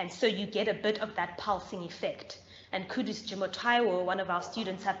 And so you get a bit of that pulsing effect. And Kudus Jimotaiwo, one of our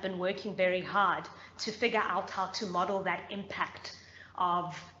students, have been working very hard to figure out how to model that impact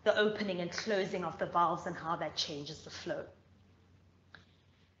of the opening and closing of the valves and how that changes the flow.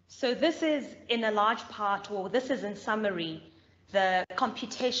 So this is in a large part, or this is in summary, the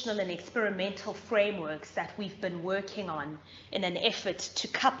computational and experimental frameworks that we've been working on in an effort to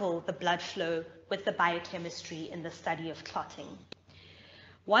couple the blood flow with the biochemistry in the study of clotting.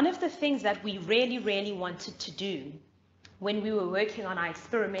 One of the things that we really wanted to do when we were working on our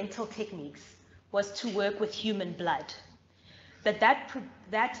experimental techniques was to work with human blood. But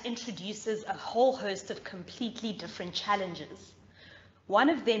that introduces a whole host of completely different challenges. One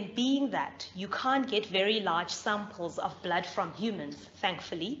of them being that you can't get very large samples of blood from humans,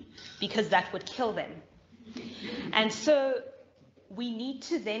 thankfully, because that would kill them. And so we need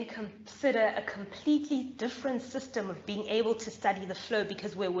to then consider a completely different system of being able to study the flow,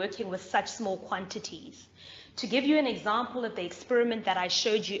 because we're working with such small quantities. To give you an example of the experiment that I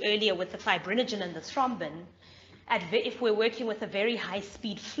showed you earlier with the fibrinogen and the thrombin, if we're working with a very high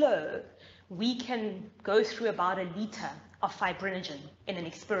speed flow, we can go through about 1 liter of fibrinogen in an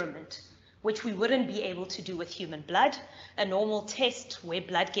experiment, which we wouldn't be able to do with human blood. A normal test where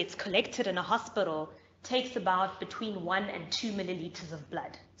blood gets collected in a hospital takes about between 1 and 2 milliliters of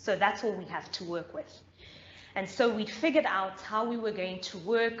blood. So that's all we have to work with. And so we figured out how we were going to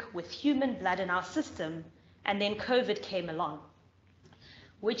work with human blood in our system, and then COVID came along,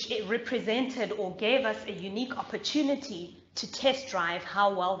 which it represented or gave us a unique opportunity to test drive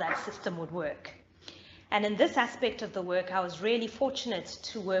how well that system would work. And in this aspect of the work, I was really fortunate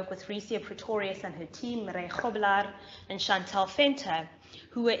to work with Ricia Pretorius and her team, Ray Khoblar and Chantal Fenter,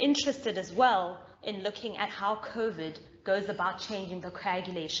 who were interested as well in looking at how COVID goes about changing the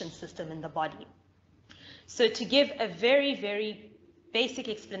coagulation system in the body. So to give a very basic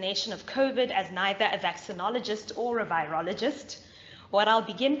explanation of COVID as neither a vaccinologist or a virologist, what I'll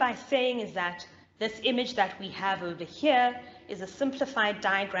begin by saying is that this image that we have over here is a simplified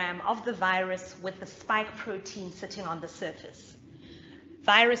diagram of the virus with the spike protein sitting on the surface.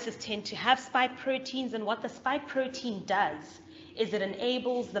 Viruses tend to have spike proteins, and what the spike protein does is it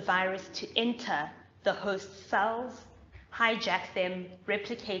enables the virus to enter the host cells, hijack them,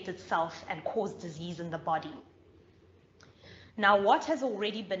 replicate itself, and cause disease in the body. Now, what has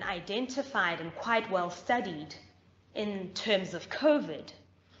already been identified and quite well studied in terms of COVID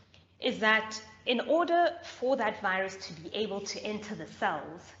is that in order for that virus to be able to enter the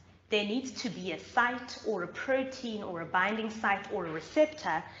cells, there needs to be a site or a protein or a binding site or a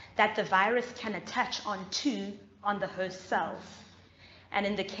receptor that the virus can attach onto on the host cells. And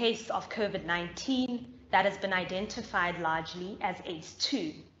in the case of COVID-19, that has been identified largely as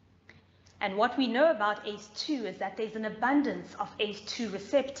ACE2. And what we know about ACE2 is that there's an abundance of ACE2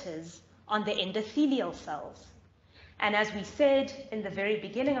 receptors on the endothelial cells. And as we said in the very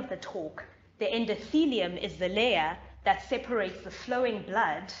beginning of the talk, the endothelium is the layer that separates the flowing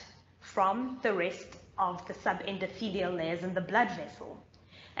blood from the rest of the subendothelial layers in the blood vessel.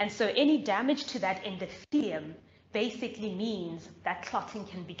 And so any damage to that endothelium basically means that clotting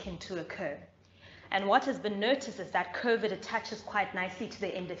can begin to occur. And what has been noticed is that COVID attaches quite nicely to the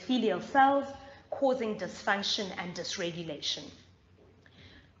endothelial cells, causing dysfunction and dysregulation.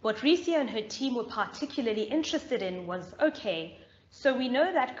 What Ricia and her team were particularly interested in was, okay, so we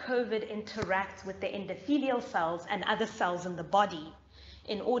know that COVID interacts with the endothelial cells and other cells in the body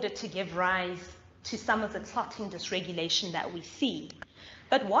in order to give rise to some of the clotting dysregulation that we see.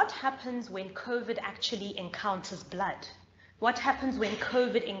 But what happens when COVID actually encounters blood? What happens when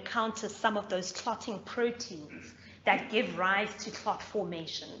COVID encounters some of those clotting proteins that give rise to clot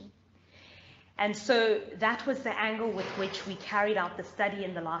formation? And so that was the angle with which we carried out the study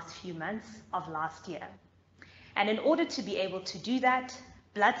in the last few months of last year. And in order to be able to do that,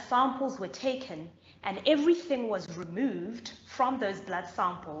 blood samples were taken and everything was removed from those blood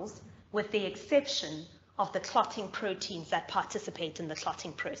samples with the exception of the clotting proteins that participate in the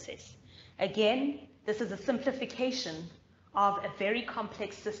clotting process. Again, this is a simplification of a very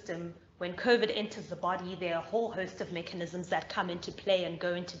complex system. When COVID enters the body, there are a whole host of mechanisms that come into play and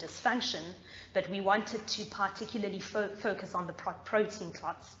go into dysfunction, but we wanted to particularly focus on the protein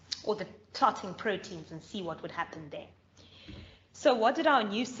clots, or the clotting proteins, and see what would happen there. So what did our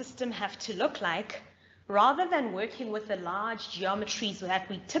new system have to look like? Rather than working with the large geometries that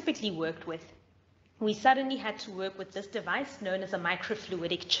we typically worked with, we suddenly had to work with this device known as a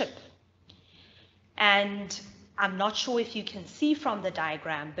microfluidic chip. And I'm not sure if you can see from the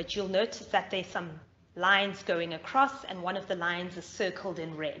diagram, but you'll notice that there's some lines going across, and one of the lines is circled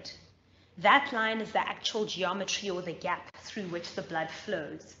in red. That line is the actual geometry, or the gap through which the blood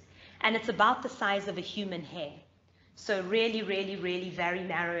flows. And it's about the size of a human hair. So really, really, really very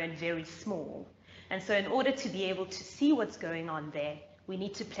narrow and very small. And so in order to be able to see what's going on there, we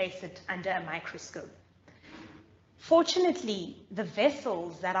need to place it under a microscope. Fortunately, the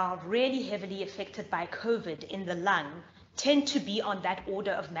vessels that are really heavily affected by COVID in the lung tend to be on that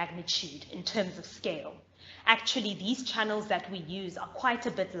order of magnitude in terms of scale. Actually, these channels that we use are quite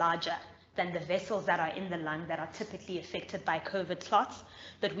a bit larger than the vessels that are in the lung that are typically affected by COVID clots,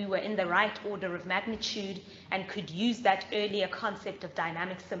 but we were in the right order of magnitude and could use that earlier concept of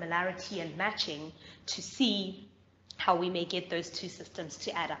dynamic similarity and matching to see how we may get those two systems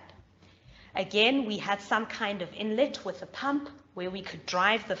to add up. Again, we had some kind of inlet with a pump where we could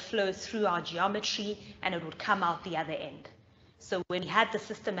drive the flow through our geometry and it would come out the other end. So when we had the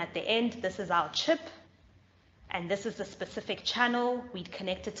system at the end, this is our chip, and this is the specific channel. We'd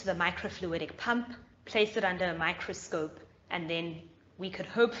connect it to the microfluidic pump, place it under a microscope, and then we could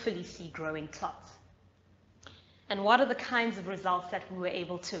hopefully see growing clots. And what are the kinds of results that we were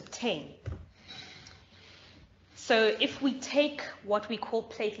able to obtain? So if we take what we call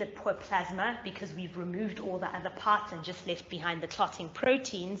platelet poor plasma, because we've removed all the other parts and just left behind the clotting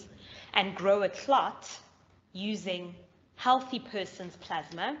proteins, and grow a clot using healthy person's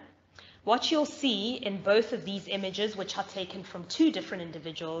plasma, what you'll see in both of these images, which are taken from two different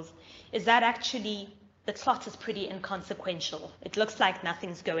individuals, is that actually the clot is pretty inconsequential. It looks like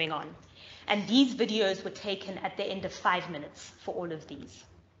nothing's going on. And these videos were taken at the end of 5 minutes for all of these.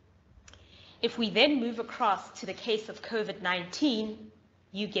 If we then move across to the case of COVID-19,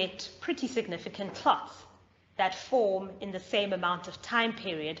 you get pretty significant clots that form in the same amount of time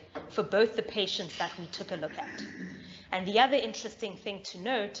period for both the patients that we took a look at. And the other interesting thing to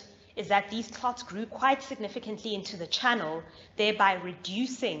note is that these clots grew quite significantly into the channel, thereby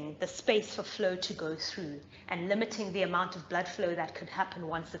reducing the space for flow to go through and limiting the amount of blood flow that could happen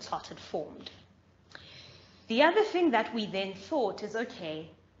once the clot had formed. The other thing that we then thought is, okay,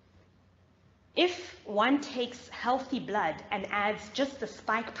 if one takes healthy blood and adds just the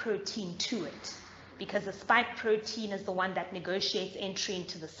spike protein to it, because the spike protein is the one that negotiates entry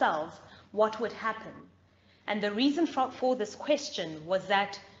into the cells, what would happen? And the reason for this question was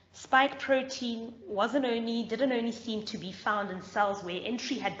that spike protein didn't only seem to be found in cells where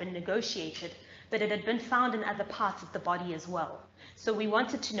entry had been negotiated, but it had been found in other parts of the body as well. So we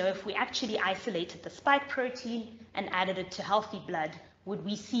wanted to know if we actually isolated the spike protein and added it to healthy blood, would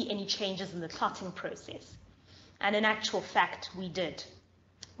we see any changes in the clotting process? And in actual fact, we did.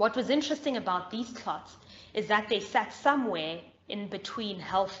 What was interesting about these clots is that they sat somewhere in between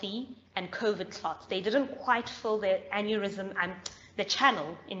healthy and COVID clots. They didn't quite fill their aneurysm and the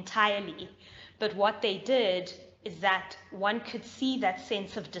channel entirely, but what they did is that one could see that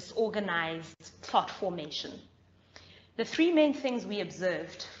sense of disorganized clot formation. The three main things we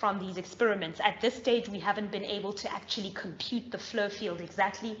observed from these experiments, at this stage we haven't been able to actually compute the flow field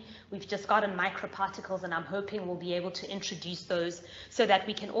exactly. We've just gotten microparticles, and I'm hoping we'll be able to introduce those so that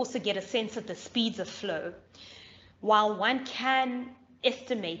we can also get a sense of the speeds of flow. While one can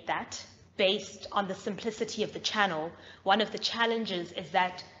estimate that based on the simplicity of the channel, one of the challenges is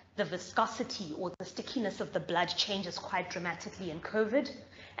that the viscosity or the stickiness of the blood changes quite dramatically in COVID.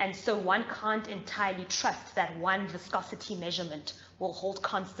 And so one can't entirely trust that one viscosity measurement will hold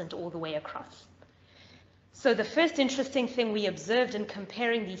constant all the way across. So the first interesting thing we observed in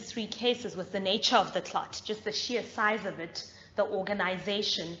comparing these three cases was the nature of the clot, just the sheer size of it, the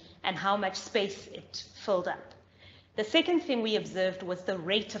organization, and how much space it filled up. The second thing we observed was the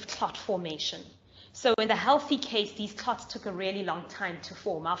rate of clot formation. So in the healthy case, these clots took a really long time to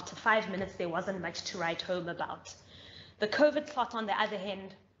form. After 5 minutes, there wasn't much to write home about. The COVID clot, on the other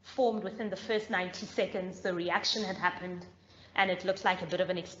hand, formed within the first 90 seconds. The reaction had happened, and it looked like a bit of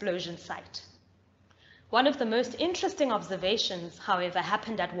an explosion site. One of the most interesting observations, however,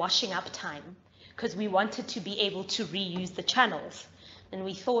 happened at washing up time, because we wanted to be able to reuse the channels. And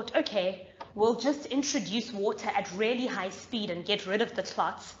we thought, okay, we'll just introduce water at really high speed and get rid of the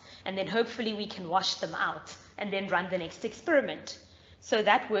clots, and then hopefully we can wash them out and then run the next experiment. So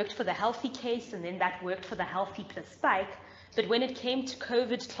that worked for the healthy case, and then that worked for the healthy plus spike. But when it came to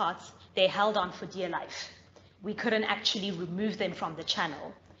COVID clots, they held on for dear life. We couldn't actually remove them from the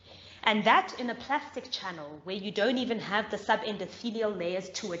channel. And that in a plastic channel where you don't even have the subendothelial layers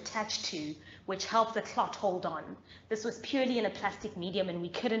to attach to, which help the clot hold on. This was purely in a plastic medium, and we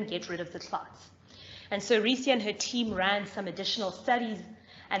couldn't get rid of the clots. And so Ricia and her team ran some additional studies,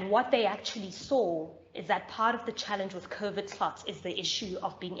 and what they actually saw is that part of the challenge with COVID clots is the issue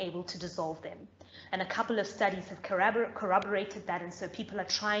of being able to dissolve them. And a couple of studies have corroborated that, and so people are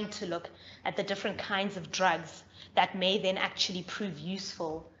trying to look at the different kinds of drugs that may then actually prove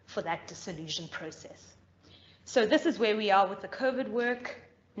useful for that dissolution process. So this is where we are with the COVID work.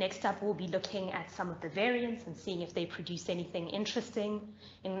 Next up, we'll be looking at some of the variants and seeing if they produce anything interesting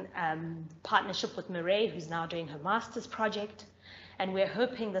in partnership with Mireille, who's now doing her master's project. And we're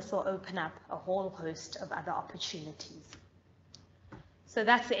hoping this will open up a whole host of other opportunities. So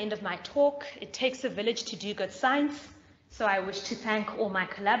that's the end of my talk. It takes a village to do good science. So I wish to thank all my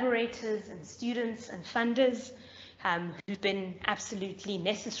collaborators and students and funders who've been absolutely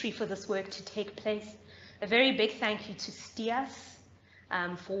necessary for this work to take place. A very big thank you to STIAS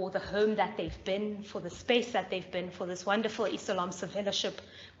for the home that they've been, for the space that they've been, for this wonderful Isolomse fellowship,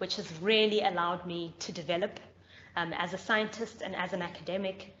 which has really allowed me to develop as a scientist and as an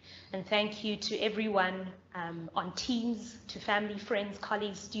academic. And thank you to everyone on teams, to family, friends,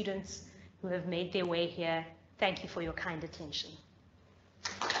 colleagues, students who have made their way here. Thank you for your kind attention.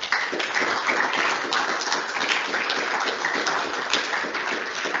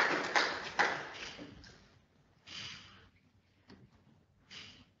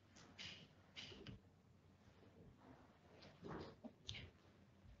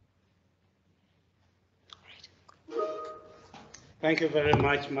 Thank you very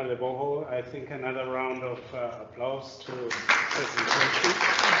much, Malebogo. I think another round of applause to presentation.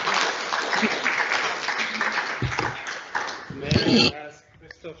 May I ask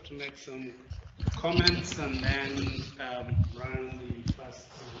Christoph to make some comments and then run the first.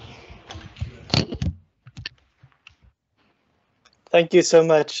 Thank you so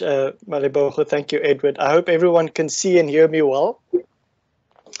much, Malebogo. Thank you, Edward. I hope everyone can see and hear me well.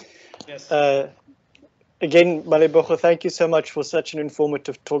 Yes. Again, Malebogo, thank you so much for such an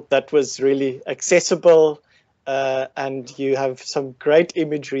informative talk. That was really accessible, and you have some great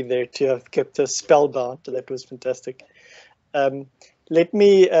imagery there to have kept us spellbound. That was fantastic. Let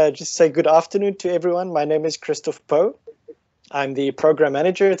me just say good afternoon to everyone. My name is Christoph Poe. I'm the program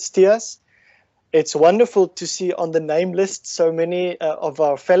manager at STIAS. It's wonderful to see on the name list so many of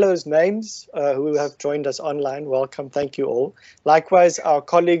our fellows' names who have joined us online. Welcome, thank you all. Likewise, our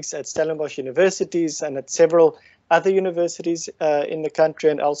colleagues at Stellenbosch universities and at several other universities in the country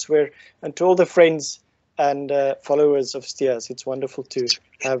and elsewhere, and to all the friends and followers of STIAS. It's wonderful to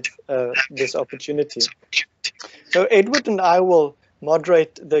have this opportunity. So Edward and I will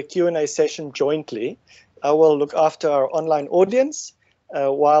moderate the Q&A session jointly. I will look after our online audience,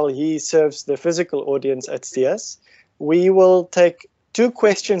 while he serves the physical audience at STIAS. We will take 2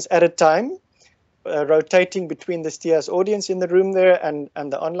 questions at a time, rotating between the STIAS audience in the room there and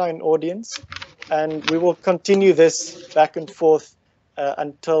the online audience. And we will continue this back and forth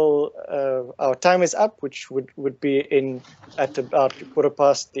until our time is up, which would be in at about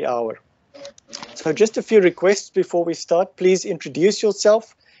 1:15. So just a few requests before we start. Please introduce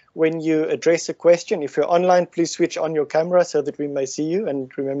yourself when you address a question. If you're online, please switch on your camera so that we may see you, and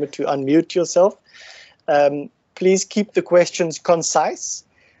remember to unmute yourself. Please keep the questions concise.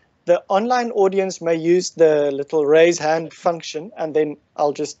 The online audience may use the little raise hand function, and then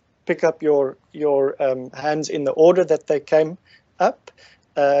I'll just pick up your hands in the order that they came up.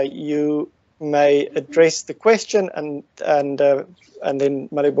 You may address the question, and then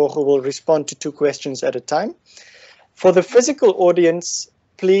Malebogo will respond to 2 questions at a time. For the physical audience,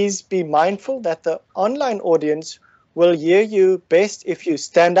 please be mindful that the online audience will hear you best if you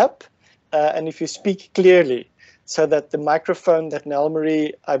stand up and if you speak clearly, so that the microphone that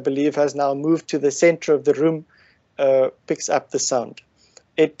Nelmarie, I believe, has now moved to the center of the room picks up the sound.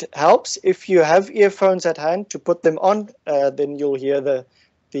 It helps if you have earphones at hand to put them on, then you'll hear the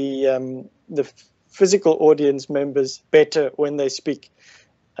physical audience members better when they speak.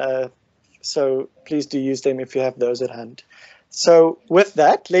 So please do use them if you have those at hand. So with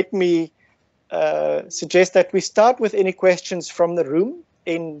that, let me suggest that we start with any questions from the room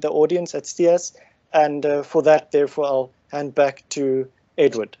in the audience at STIAS. And for that, therefore, I'll hand back to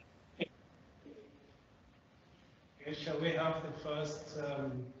Edward. Okay, shall we have the first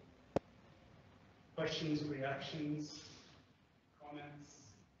questions, reactions, comments?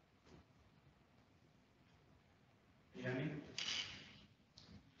 Yanni?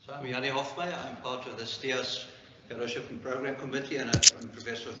 So I'm Yanni Hofmeyer. I'm part of the STIAS Fellowship and Program Committee, and I'm a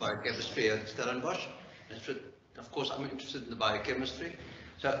professor of biochemistry at Stellenbosch. Of course, I'm interested in the biochemistry.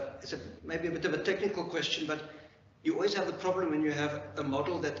 So it's maybe a bit of a technical question, but you always have the problem when you have a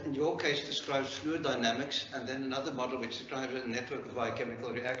model that, in your case, describes fluid dynamics, and then another model which describes a network of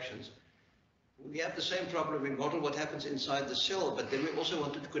biochemical reactions. We have the same problem. We model what happens inside the cell, but then we also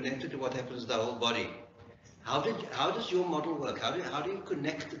wanted to connect it to what happens in the whole body. How does your model work? How do you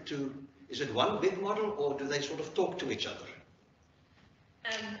connect the two? Is it one big model, or do they sort of talk to each other?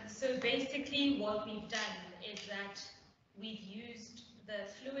 So basically what we've done is that we've used the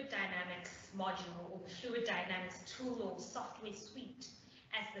fluid dynamics module or the fluid dynamics tool or software suite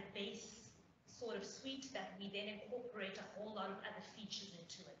as the base sort of suite that we then incorporate a whole lot of other features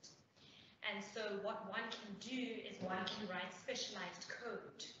into it. And so what one can do is one can write specialized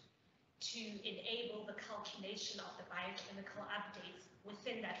code to enable the calculation of the biochemical updates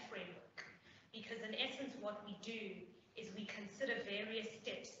within that framework. Because in essence, what we do is we consider various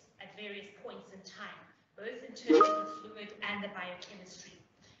steps at various points in time, both in terms of the fluid and the biochemistry.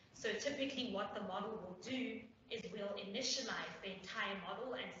 So typically what the model will do is we'll initialize the entire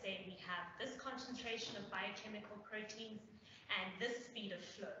model and say we have this concentration of biochemical proteins and this speed of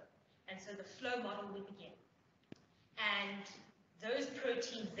flow. And so the flow model will begin. And those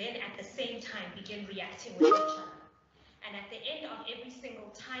proteins then at the same time begin reacting with each other. And at the end of every single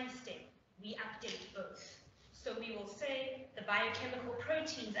time step, we update both. So we will say the biochemical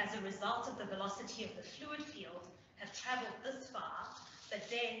proteins, as a result of the velocity of the fluid field, have traveled this far, but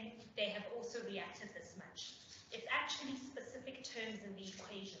then they have also reacted this much. It's actually specific terms in the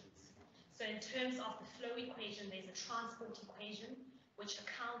equations. So in terms of the flow equation, there's a transport equation, which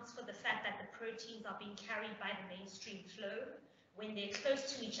accounts for the fact that the proteins are being carried by the mainstream flow. When they're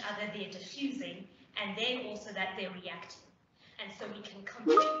close to each other, they're diffusing, and then also that they're reacting. And so we can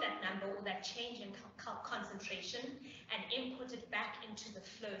compute that number or that change in concentration and input it back into the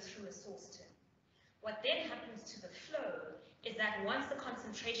flow through a source term. What then happens to the flow is that once the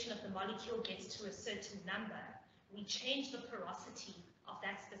concentration of the molecule gets to a certain number, we change the porosity of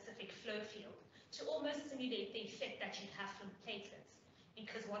that specific flow field to almost simulate the effect that you'd have from platelets.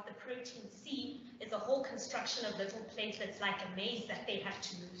 Because what the proteins see is a whole construction of little platelets like a maze that they have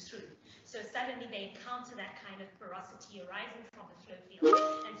to move through. So suddenly they encounter that kind of porosity arising from the flow field.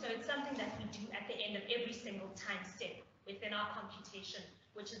 And so it's something that we do at the end of every single time step within our computation,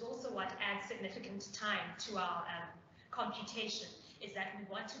 which is also what adds significant time to our computation, is that we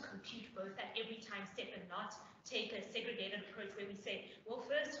want to compute both at every time step and not take a segregated approach where we say, well,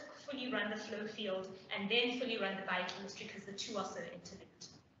 first fully run the flow field and then fully run the biochemistry, because the two are so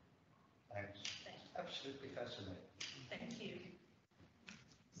interlinked. Thanks. Absolutely fascinating. Thank you.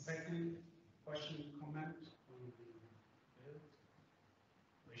 Second question, comment?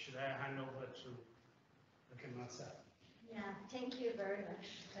 Or should I hand over to Nkemasa? Yeah, thank you very much.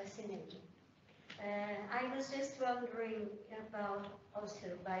 Fascinating. I was just wondering about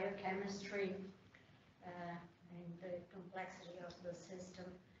also biochemistry and the complexity of the system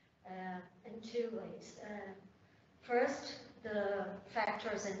in two ways. First, the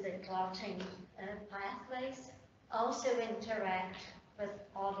factors in the clotting pathways also interact with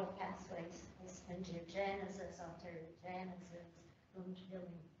other pathways, as angiogenesis, arteriogenesis, wound healing,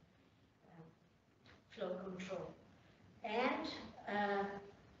 flow control, and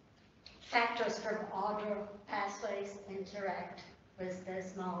factors from other pathways interact with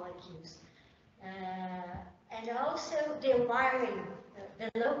these molecules. And also the wiring,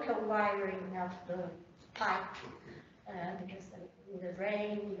 the local wiring of the pipe, because in the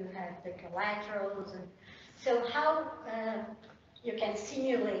brain you have the collaterals. And so how you can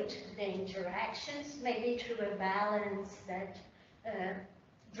simulate the interactions, maybe through a balance that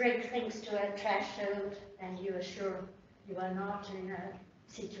bring things to a threshold and you assure you are not in a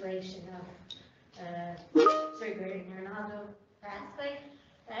situation of triggering another pathway.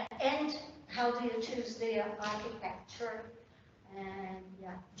 And how do you choose the architecture And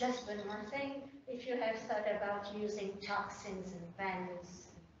yeah, just one more thing, if you have thought about using toxins and vandals,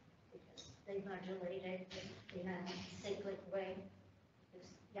 because they modulate it in a cyclic way. Because,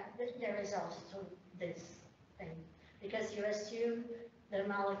 yeah, there is also this thing, because you assume the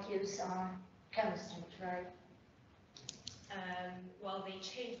molecules are constant, right? Well, they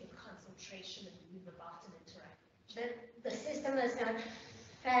change with concentration and move about and interact. The system is not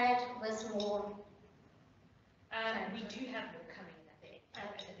fed with more. We do have more coming in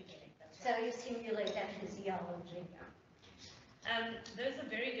at the beginning. That's So right. you simulate that physiology. Those are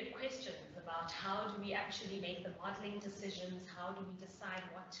very good questions about how do we actually make the modeling decisions, how do we decide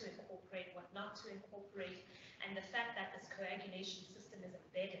what to incorporate, what not to incorporate, and the fact that this coagulation system is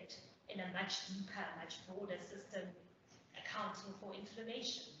embedded in a much deeper, much broader system, accounting for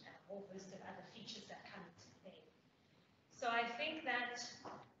inflammation and a whole host of other features that come into play. So I think that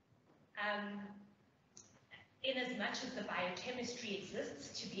in as much as the biochemistry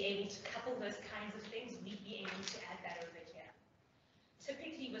exists to be able to couple those kinds of things, we'd be able to add that over here.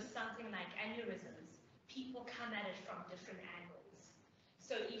 Typically with something like aneurysms, people come at it from different angles.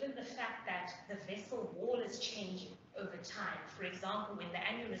 So even the fact that the vessel wall is changing over time, for example, when the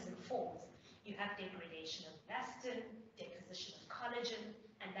aneurysm forms, you have degradation of elastin, deposition of collagen,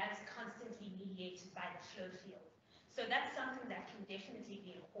 and that's constantly mediated by the flow field. So that's something that can definitely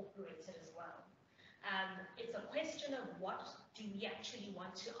be incorporated as well. It's a question of what do we actually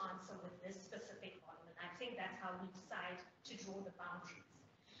want to answer with this specific model, and I think that's how we decide to draw the boundaries.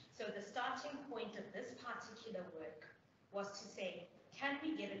 So the starting point of this particular work was to say, can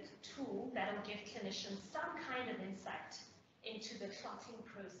we get a tool that will give clinicians some kind of insight into the clotting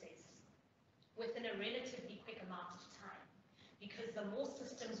process within a relatively quick amount of time? Because the more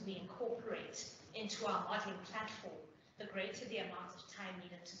systems we incorporate into our modeling platform, the greater the amount of time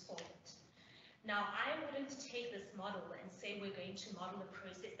needed to solve it. Now, I wouldn't take this model and say we're going to model a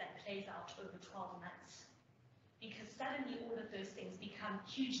process that plays out over 12 months, because suddenly all of those things become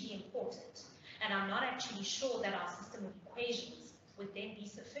hugely important. And I'm not actually sure that our system of equations would then be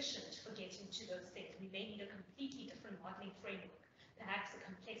sufficient for getting to those things. We may need a completely different modeling framework, perhaps a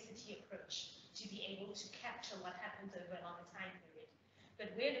complexity approach, to be able to capture what happens over a longer time period.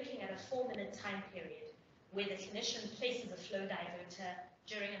 But we're looking at a 4-minute time period where the clinician places a flow diverter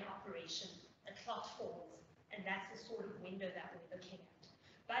during an operation, a clot forms, and that's the sort of window that we're looking at.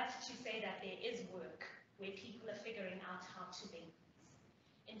 But to say that there is work where people are figuring out how to link these.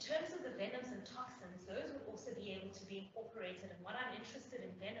 In terms of the venoms and toxins, those would also be able to be incorporated, and what I'm interested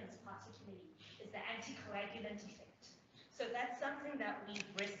in venoms particularly is the anticoagulant effect. So that's something that we've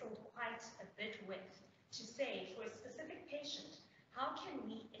wrestled quite a bit with, to say for a specific patient, how can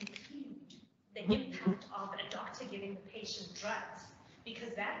we include the impact of a doctor giving the patient drugs?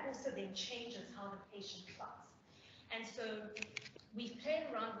 Because that also then changes how the patient clots. And so we've played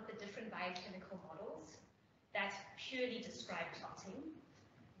around with the different biochemical models that purely describe clotting.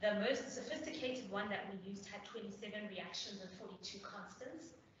 The most sophisticated one that we used had 27 reactions and 42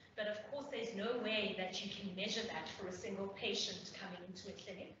 constants. But of course, there's no way that you can measure that for a single patient coming into a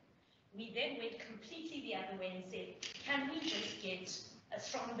clinic. We then went completely the other way and said, can we just get a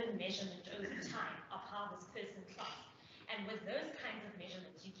thrombin measurement over time of how this person clots? And with those kinds of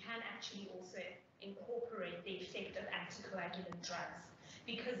measurements, you can actually also incorporate the effect of anticoagulant drugs,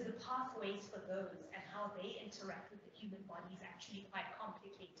 because the pathways for those and how they interact with the human body is actually quite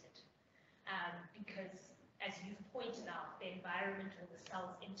complicated. Because, as you've pointed out, the environment or the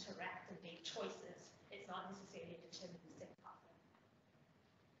cells interact and make choices. It's not necessarily a deterministic pathway.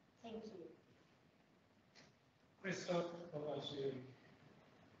 Thank you. Christoph, how about you?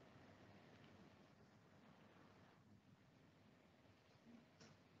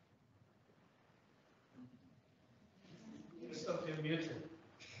 You're muted.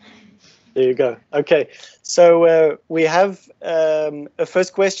 There you go. Okay, so we have a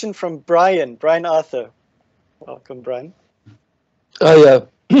first question from Brian Arthur. Welcome, Brian. Oh,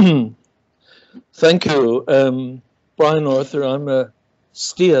 yeah. Thank you. Brian Arthur, I'm a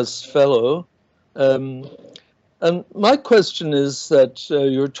STIAS fellow. And my question is that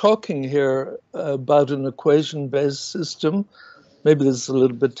you're talking here about an equation-based system. Maybe this is a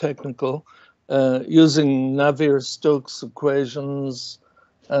little bit technical. Using Navier-Stokes equations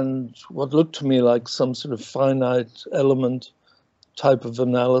and what looked to me like some sort of finite element type of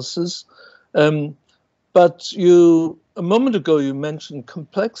analysis. But a moment ago, you mentioned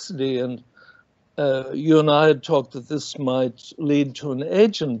complexity, and you and I had talked that this might lead to an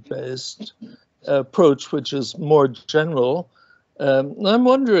agent-based approach, which is more general. I'm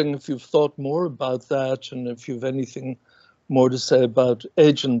wondering if you've thought more about that and if you've anything more to say about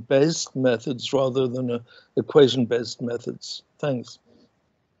agent-based methods rather than equation-based methods. Thanks.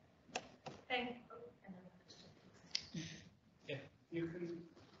 Thank Yeah, you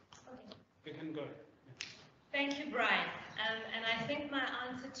can go. Thank you, Brian. And I think my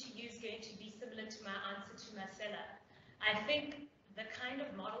answer to you is going to be similar to my answer to Marcella. I think the kind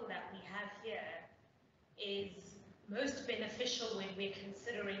of model that we have here is most beneficial when we're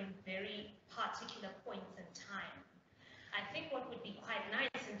considering very particular points in time. I think what would be quite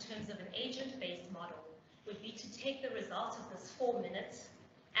nice in terms of an agent-based model would be to take the result of this 4 minutes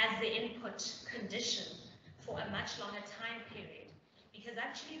as the input condition for a much longer time period. Because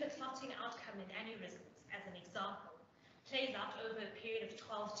actually the clotting outcome in aneurysms, as an example, plays out over a period of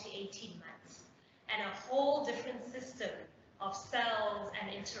 12 to 18 months. And a whole different system of cells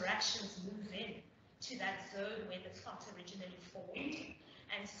and interactions move in to that zone where the clot originally formed.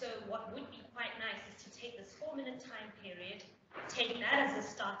 And so what would be quite nice is to take this 4-minute time period, take that as a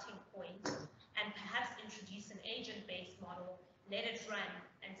starting point, and perhaps introduce an agent-based model, let it run,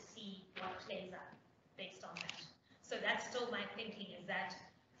 and see what plays out based on that. So that's still my thinking, is that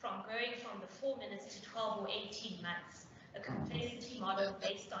from going from the 4 minutes to 12 or 18 months, a complexity model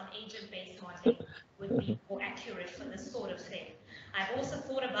based on agent-based modeling would be more accurate for this sort of thing. I've also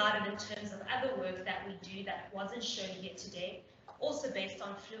thought about it in terms of other work that we do that wasn't shown here today, also based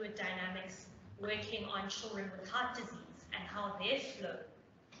on fluid dynamics, working on children with heart disease and how their flow,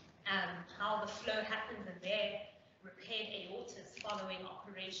 how the flow happens in their repaired aortas following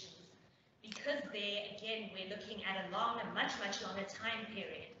operations. Because there, again, we're looking at a much longer time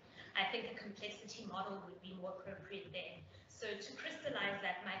period, I think a complexity model would be more appropriate there. So to crystallize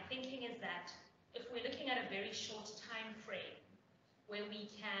that, my thinking is that if we're looking at a very short time frame where we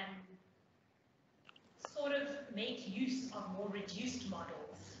can sort of make use of more reduced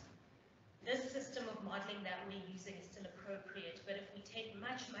models, this system of modeling that we're using is still appropriate. But if we take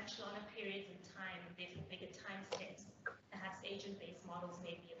much longer periods in time, and therefore bigger time steps, perhaps agent-based models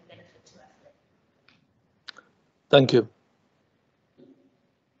may be of benefit to us. Thank you.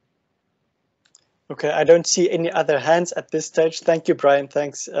 Okay, I don't see any other hands at this stage. Thank you, Brian.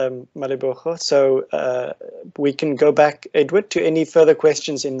 Thanks, Malebogo. So we can go back, Edward, to any further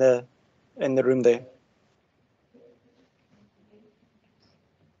questions in the room there.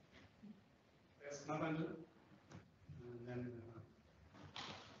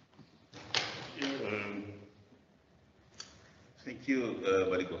 Thank you,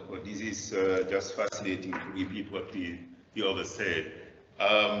 Malebogo. This is just fascinating to repeat what the other said.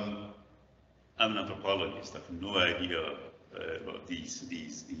 I'm an anthropologist. I have no idea about these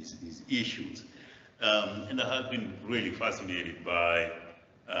issues, and I have been really fascinated by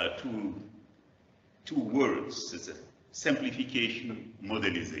two words: simplification,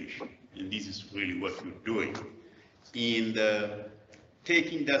 modelization, and this is really what you're doing. In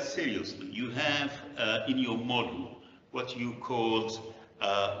taking that seriously, you have in your model what you called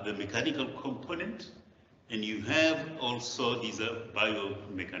the mechanical component, and you have also these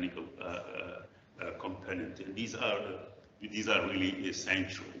biomechanical component, and these are really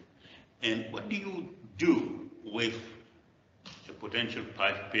essential. And what do you do with a potential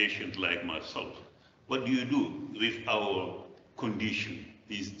patient like myself? What do you do with our condition,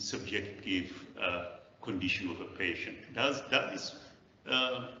 this subjective condition of a patient? Does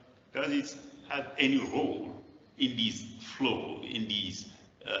it have any role in this flow, in this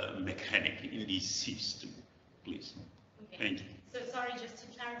mechanic, in this system, please? Okay. Thank you. So sorry, just to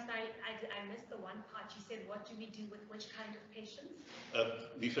clarify, I missed the one part. You said, what do we do with which kind of patients?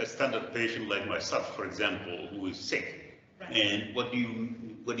 With a standard patient like myself, for example, who is sick, right. And what do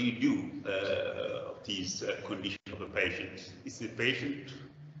you do of this condition of a patient? Is the patient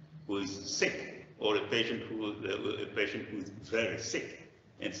who is sick, or a patient who is very sick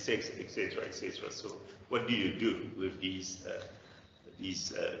and sick, etc., etc. So what do you do with these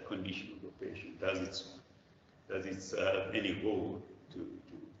condition of the patient? Does it have any role to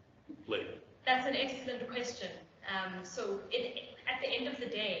play? That's an excellent question. So at the end of the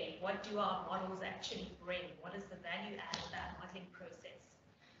day, what do our models actually bring? What is the value add of that modeling process?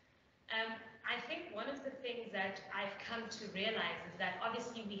 I think one of the things that I've come to realize is that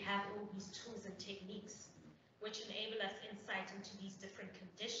obviously we have all these tools and techniques which enable us insight into these different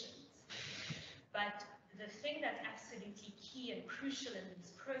conditions. But the thing that's absolutely key and crucial in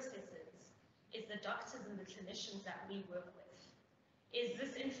these processes is the doctors and the clinicians that we work with. Is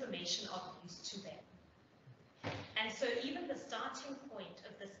this information of use to them? And so even the starting point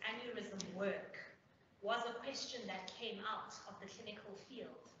of this aneurysm work was a question that came out of the clinical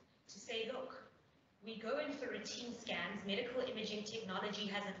field to say, look, we go in for routine scans, medical imaging technology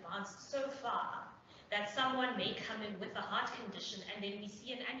has advanced so far that someone may come in with a heart condition and then we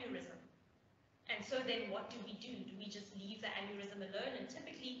see an aneurysm. And so then what do? Do we just leave the aneurysm alone? And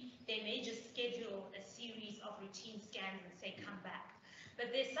typically they may just schedule a series of routine scans and say, come back.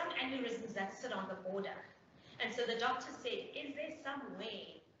 But there's some aneurysms that sit on the border. And so the doctor said, is there some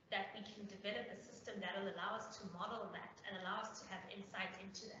way that we can develop a system that will allow us to model that and allow us to have insight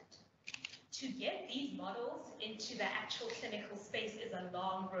into that? To get these models into the actual clinical space is a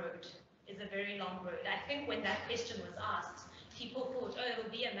long road, is a very long road. I think when that question was asked, people thought, oh, it'll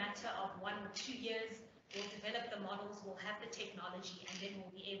be a matter of 1 or 2 years, we'll develop the models, we'll have the technology, and then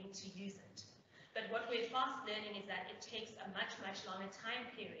we'll be able to use it. But what we're fast learning is that it takes a much, much longer time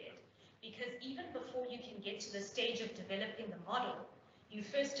period, because even before you can get to the stage of developing the model, you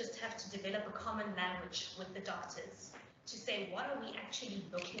first just have to develop a common language with the doctors to say, what are we actually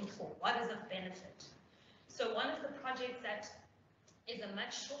looking for? What is of benefit? So one of the projects that is a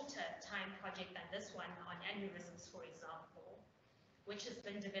much shorter time project than this one on aneurysms, for example, which has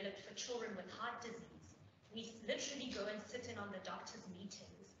been developed for children with heart disease, we literally go and sit in on the doctor's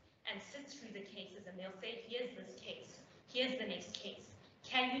meetings and sit through the cases, and they'll say, here's this case, here's the next case.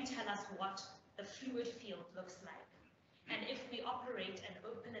 Can you tell us what the fluid field looks like? And if we operate and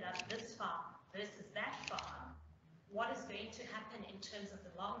open it up this far versus that far, what is going to happen in terms of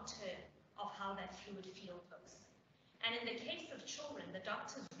the long term of how that fluid field looks? And in the case of children, the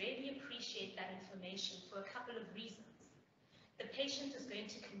doctors really appreciate that information for a couple of reasons. The patient is going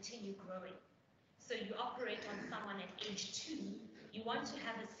to continue growing. So you operate on someone at age 2, you want to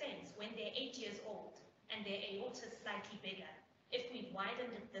have a sense when they're 8 years old and their aorta is slightly bigger. If we've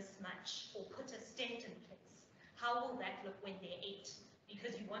widened it this much or put a stent in place, how will that look when they're 8?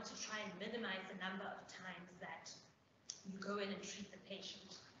 Because you want to try and minimize the number of times that you go in and treat the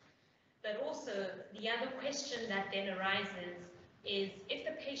patient. But also, the other question that then arises is if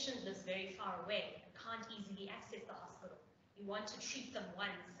the patient lives very far away and can't easily access the hospital, you want to treat them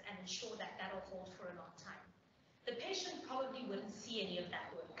once and ensure that that'll hold for a long time. The patient probably wouldn't see any of that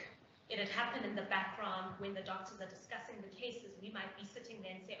work. It'd happen in the background when the doctors are discussing the cases. We might be sitting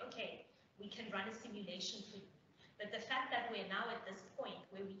there and say, okay, we can run a simulation for you. But the fact that we're now at this point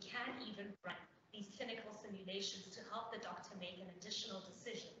where we can even run these clinical simulations to help the doctor make an additional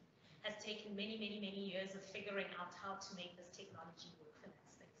decision has taken many, many, many years of figuring out how to make this technology work for that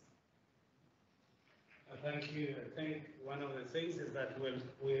space. Thank you. I think one of the things is that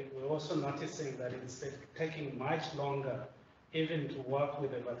we're also noticing that it's taking much longer even to work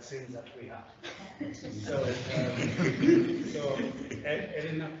with the vaccines that we have. So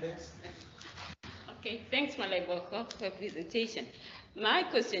Elena, please. Okay, thanks, Malebogo, for your presentation. My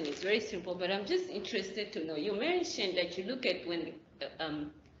question is very simple, but I'm just interested to know. You mentioned that you look at when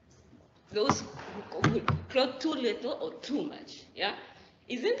those who clot too little or too much, yeah?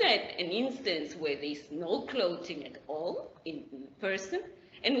 Isn't that an instance where there's no clotting at all in person?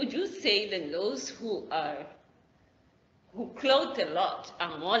 And would you say that those who clot a lot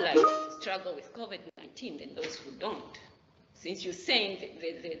are more likely to struggle with COVID-19 than those who don't? Since you're saying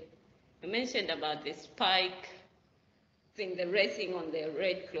that you mentioned about the spike thing, the resting on the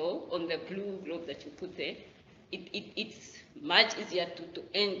red globe, on the blue globe that you put there, it's much easier to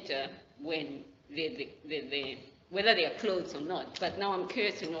enter when whether they are clothed or not. But now I'm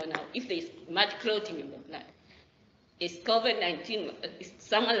curious to know now if there's much clotting in the blood. Is COVID-19, is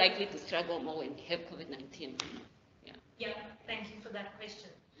someone likely to struggle more when they have COVID-19? Yeah, thank you for that question.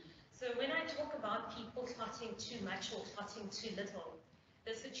 So when I talk about people clotting too much or clotting too little,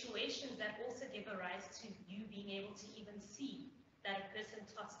 the situations that also give a rise to you being able to even see that a person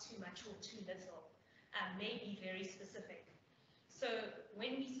clots too much or too little may be very specific. So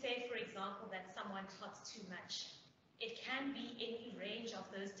when we say, for example, that someone clots too much, it can be any range of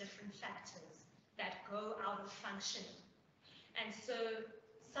those different factors that go out of functioning. And so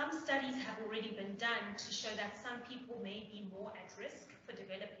some studies have already been done to show that some people may be more at risk for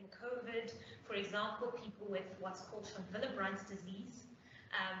developing COVID. For example, people with what's called von Willebrand's disease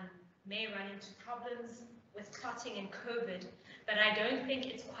may run into problems with clotting and COVID, but I don't think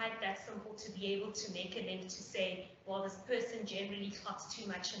it's quite that simple to be able to make a link to say, well, this person generally clots too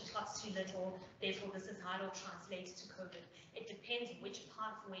much and clots too little, therefore this is how it'll translate to COVID. It depends which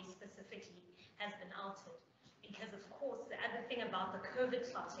pathway specifically has been altered. Because of course, the other thing about the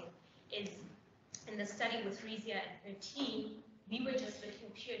COVID clotting is in the study with Rizia and her team, we were just looking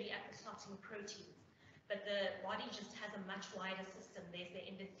purely at the clotting proteins. But the body just has a much wider system. There's the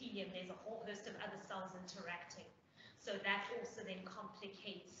endothelium, there's a whole host of other cells interacting. So that also then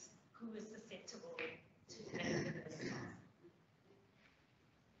complicates who is susceptible to developing this clot.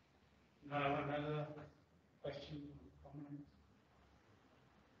 Now another question, comment?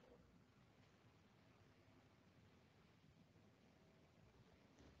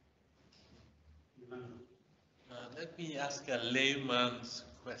 Let me ask a layman's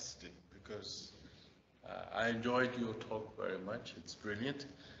question, because I enjoyed your talk very much. It's brilliant.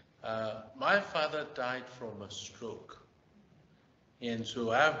 My father died from a stroke. And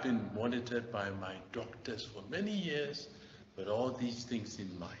so I've been monitored by my doctors for many years with all these things in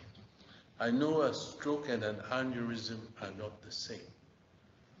mind. I know a stroke and an aneurysm are not the same.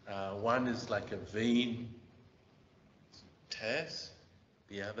 One is like a vein tears,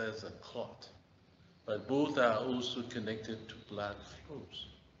 the other is a clot. But both are also connected to blood flows.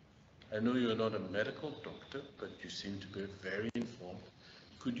 I know you're not a medical doctor, but you seem to be very informed.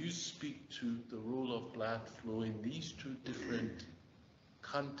 Could you speak to the role of blood flow in these two different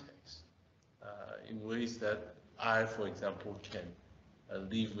contexts in ways that I, for example, can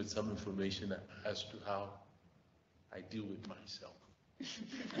leave with some information as to how I deal with myself?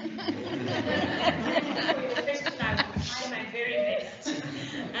 For your question, I will try my very best.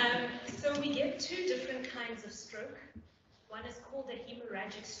 So we get two different kinds of stroke. One is called a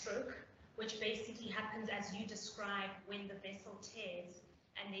hemorrhagic stroke, which basically happens as you describe, when the vessel tears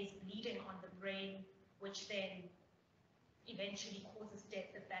and there's bleeding on the brain, which then eventually causes death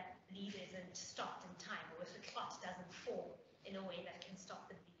if that bleed isn't stopped in time, or if the clot doesn't form in a way that can stop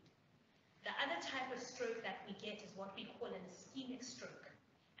the bleed. The other type of stroke that we get is what we call an ischemic stroke,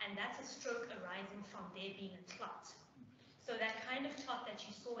 and that's a stroke arising from there being a clot. So that kind of clot that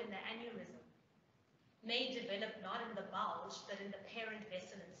you saw in the aneurysm may develop not in the bulge, but in the parent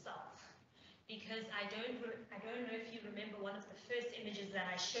vessel itself. Because I don't know if you remember one of the first images that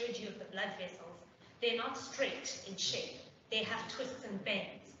I showed you of the blood vessels. They're not straight in shape. They have twists and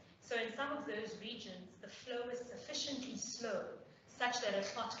bends. So in some of those regions, the flow is sufficiently slow such that a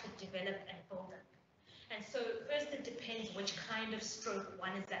clot could develop and build up. And so first it depends which kind of stroke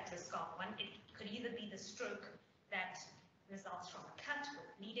one is at risk of. One, it could either be the stroke that results from a cut or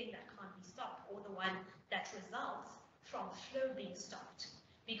bleeding that can't be stopped, or the one that results from flow being stopped.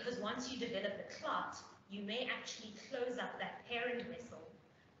 Because once you develop a clot, you may actually close up that parent vessel,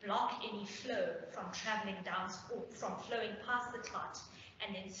 block any flow from traveling down, or from flowing past the clot,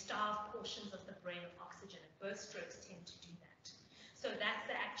 and then starve portions of the brain of oxygen. And both strokes tend to do that. So that's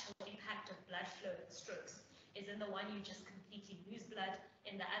the actual impact of blood flow in strokes, is in the one you just completely lose blood,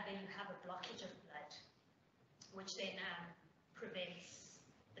 in the other you have a blockage of blood, which then prevents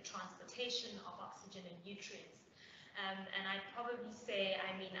the transportation of oxygen and nutrients. And I'd probably say,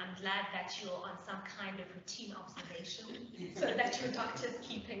 I mean, I'm glad that you're on some kind of routine observation so that your doctor's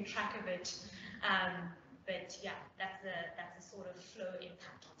keeping track of it. But yeah, that's the sort of flow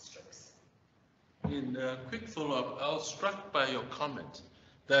impact on strokes. In a quick follow-up, I was struck by your comment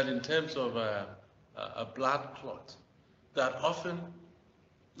that in terms of a blood clot, that often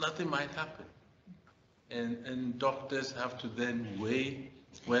nothing might happen. And doctors have to then weigh,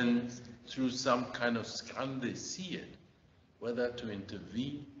 when through some kind of scan they see it, whether to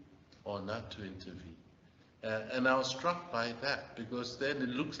intervene or not to intervene. And I was struck by that, because then it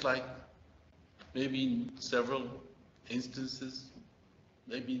looks like maybe in several instances,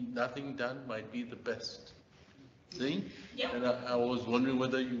 maybe nothing done might be the best thing. Yep. And I was wondering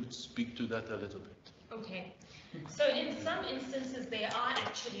whether you would speak to that a little bit. Okay. So in some instances, there are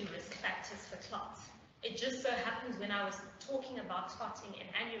actually risk factors for clots. It just so happens when I was talking about clotting and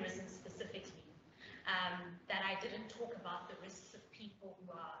aneurysms specifically, that I didn't talk about the risks of people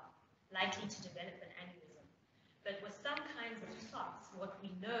who are likely to develop an aneurysm. But with some kinds of clots, what we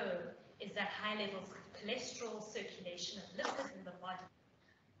know is that high levels of cholesterol, circulation of lipids in the body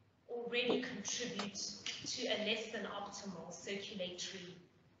already contribute to a less than optimal circulatory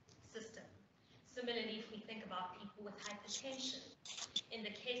system. Similarly, if we think about people with hypertension, in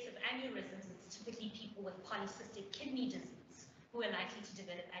the case of aneurysms, it's typically people with polycystic kidney disease who are likely to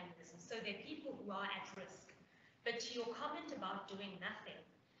develop aneurysms. So they're people who are at risk. But to your comment about doing nothing,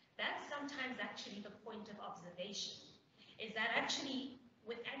 that's sometimes actually the point of observation, is that actually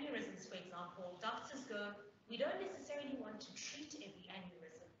with aneurysms, for example, doctors go, we don't necessarily want to treat every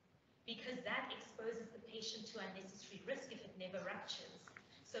aneurysm because that exposes the patient to unnecessary risk if it never ruptures.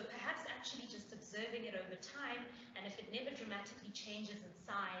 So perhaps actually just observing it over time, and if it never dramatically changes in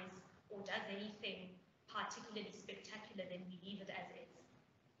size or does anything particularly spectacular, then we leave it as is.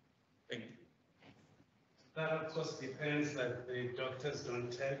 Thank you. That of course depends that the doctors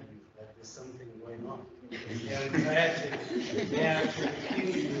don't tell you that there's something going on. They are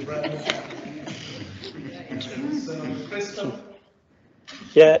killing you rather than. So, Christoph.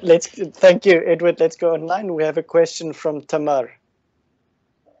 Yeah, thank you, Edward. Let's go online. We have a question from Tamar.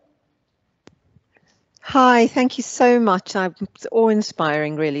 Hi, thank you so much. It's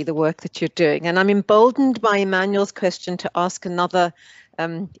awe-inspiring, really, the work that you're doing. And I'm emboldened by Emmanuel's question to ask another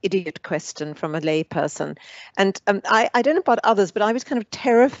idiot question from a layperson. And I don't know about others, but I was kind of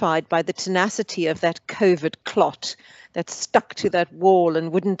terrified by the tenacity of that COVID clot that stuck to that wall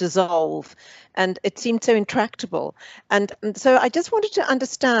and wouldn't dissolve. And it seemed so intractable. And so I just wanted to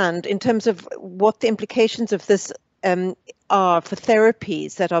understand, in terms of what the implications of this are for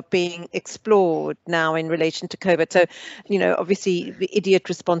therapies that are being explored now in relation to COVID. So, you know, obviously the idiot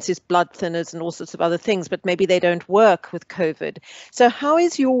response is blood thinners and all sorts of other things, but maybe they don't work with COVID. So how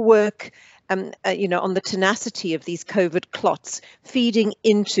is your work, you know, on the tenacity of these COVID clots feeding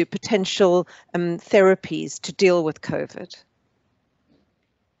into potential therapies to deal with COVID?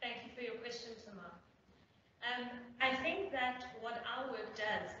 Thank you for your question, Tamar. I think that what our work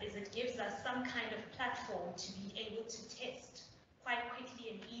does is it gives us some kind of platform to be able to test quite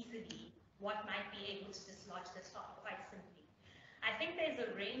quickly and easily what might be able to dislodge the clot quite simply. I think there's a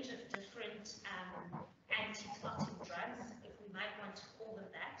range of different anti-clotting drugs, if we might want to call them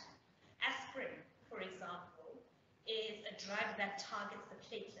that. Aspirin, for example, is a drug that targets the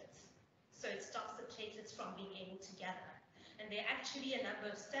platelets. So it stops the platelets from being able to gather. And there are actually a number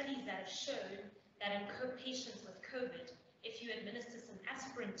of studies that have shown that in patients with COVID, if you administer some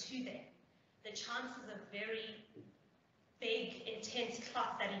aspirin to them, the chances of very big, intense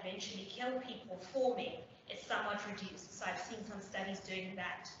clots that eventually kill people forming is somewhat reduced. So I've seen some studies doing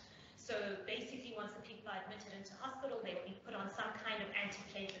that. So basically, once the people are admitted into hospital, they will be put on some kind of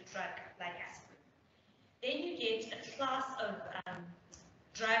antiplatelet drug like aspirin. Then you get a class of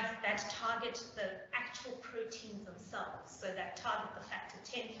drugs that target the actual proteins themselves, so that target the factor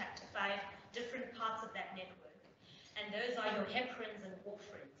 10, factor 5, different parts of that network. And those are your heparins and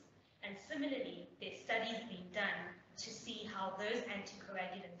warfarins. And similarly, there's studies being done to see how those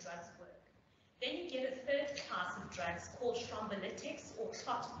anticoagulant drugs work. Then you get a third class of drugs called thrombolytics or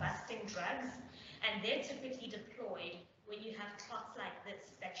clot-busting drugs, and they're typically deployed when you have clots like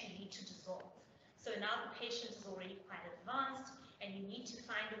this that you need to dissolve. So now the patient is already quite advanced, and you need to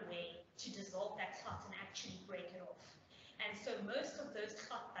find a way to dissolve that clot and actually break it off. And so most of those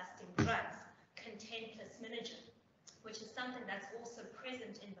clot-busting drugs contain plasminogen, which is something that's also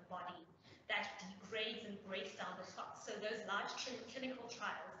present in the body that degrades and breaks down the clots. So those large clinical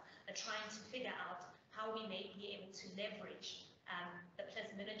trials are trying to figure out how we may be able to leverage the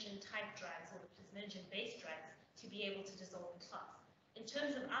plasminogen type drugs or the plasminogen-based drugs to be able to dissolve the clots. In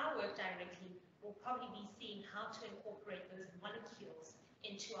terms of our work directly, we'll probably be seeing how to incorporate those molecules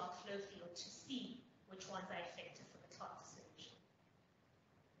into our flow field to see which ones are effective for the clot dissolution.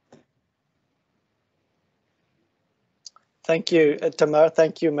 Thank you, Tamar.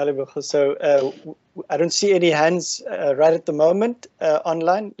 Thank you, Malebogo. So I don't see any hands right at the moment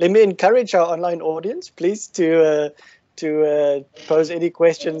online. Let me encourage our online audience, please, to pose any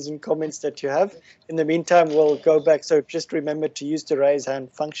questions and comments that you have. In the meantime, we'll go back. So just remember to use the raise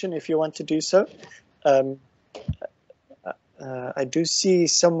hand function if you want to do so. I do see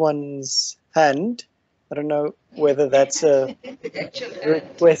someone's hand. I don't know whether that's a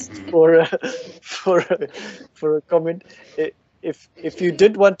request for a comment. If you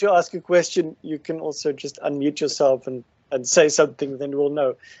did want to ask a question, you can also just unmute yourself and say something, then we'll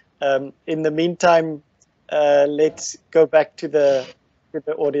know. In the meantime, let's go back to the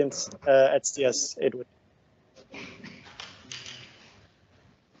audience at STIAS, Edward.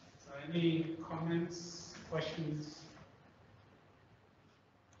 So any comments, questions?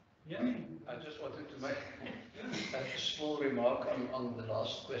 Yeah. I just wanted to make a small remark on the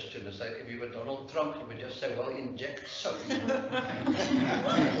last question. Is that if you were Donald Trump, you would just say, well, inject soap. Do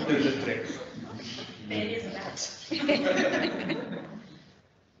the trick. There is that.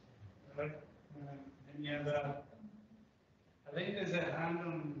 Any other? I think there's a hand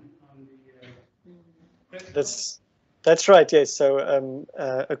on the. That's right. Yes. So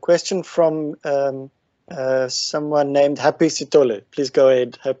a question from someone named Happy Sitole. Please go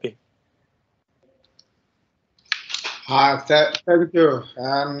ahead, Happy. Thank you,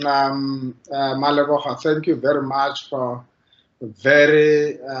 and Malebogo, thank you very much for a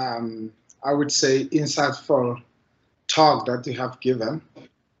very, I would say, insightful talk that you have given.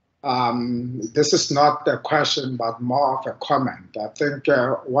 This is not a question, but more of a comment. I think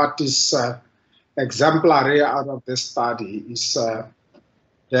what is exemplary out of this study is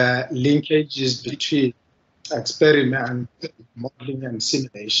the linkages between experiment, modeling, and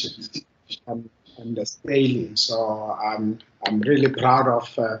simulation, and the scaling. So I'm really proud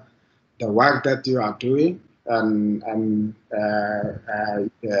of the work that you are doing, and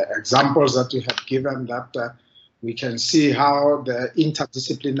the examples that you have given, that we can see how the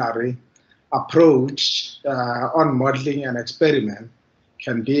interdisciplinary approach on modeling and experiment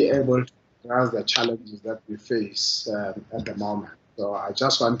can be able to address the challenges that we face at the moment. So I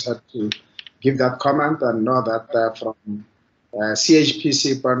just wanted to give that comment and know that from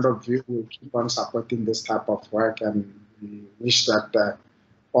CHPC point of view, we keep on supporting this type of work, and we wish that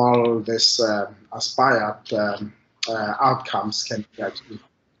all this aspired outcomes can be achieved.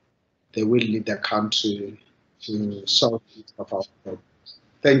 They will lead the country to solve these of our problems.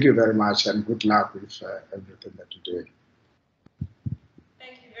 Thank you very much, and good luck with everything that you're doing.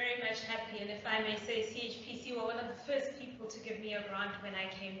 Thank you very much, Happy. And if I may say, CHPC were one of the first people to give me a grant when I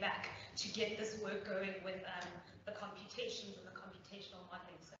came back to get this work going with the computations and the computational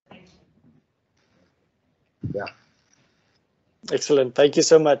modeling. So thank you. Yeah. Excellent. Thank you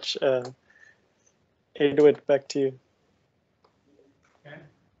so much. Edward, back to you. Okay.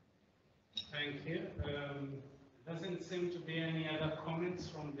 Thank you. Doesn't seem to be any other comments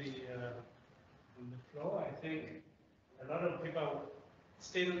from the floor. I think a lot of people are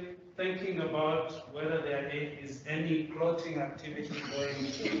still thinking about whether there is any clotting activity going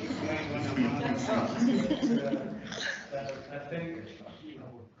on among ourselves. But I think,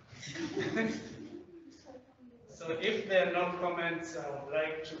 so if there are no comments, I would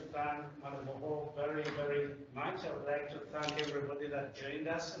like to thank Malebogo very, very much. I would like to thank everybody that joined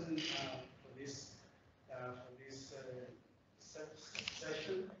us for this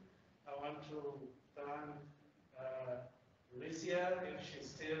session. I want to thank Alicia, if she's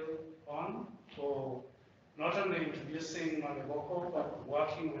still on, for not only introducing Malebogo, but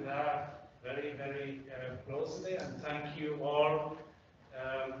working with her very, very closely. And thank you all.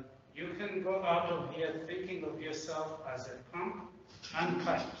 You can go out of here thinking of yourself as a pump and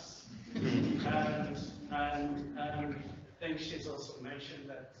pipes. and I think she's also mentioned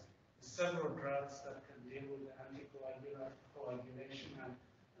that several drugs that can deal with the anticoagulation and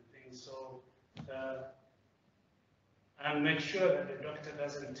things. So, and make sure that the doctor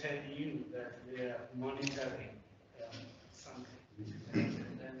doesn't tell you that they are monitoring something.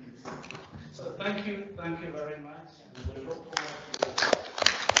 So thank you very much, and we look forward to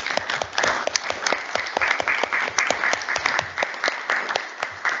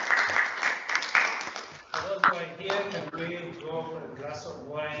here, can we go for a glass of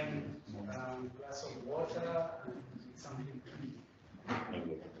wine, glass of water, and something?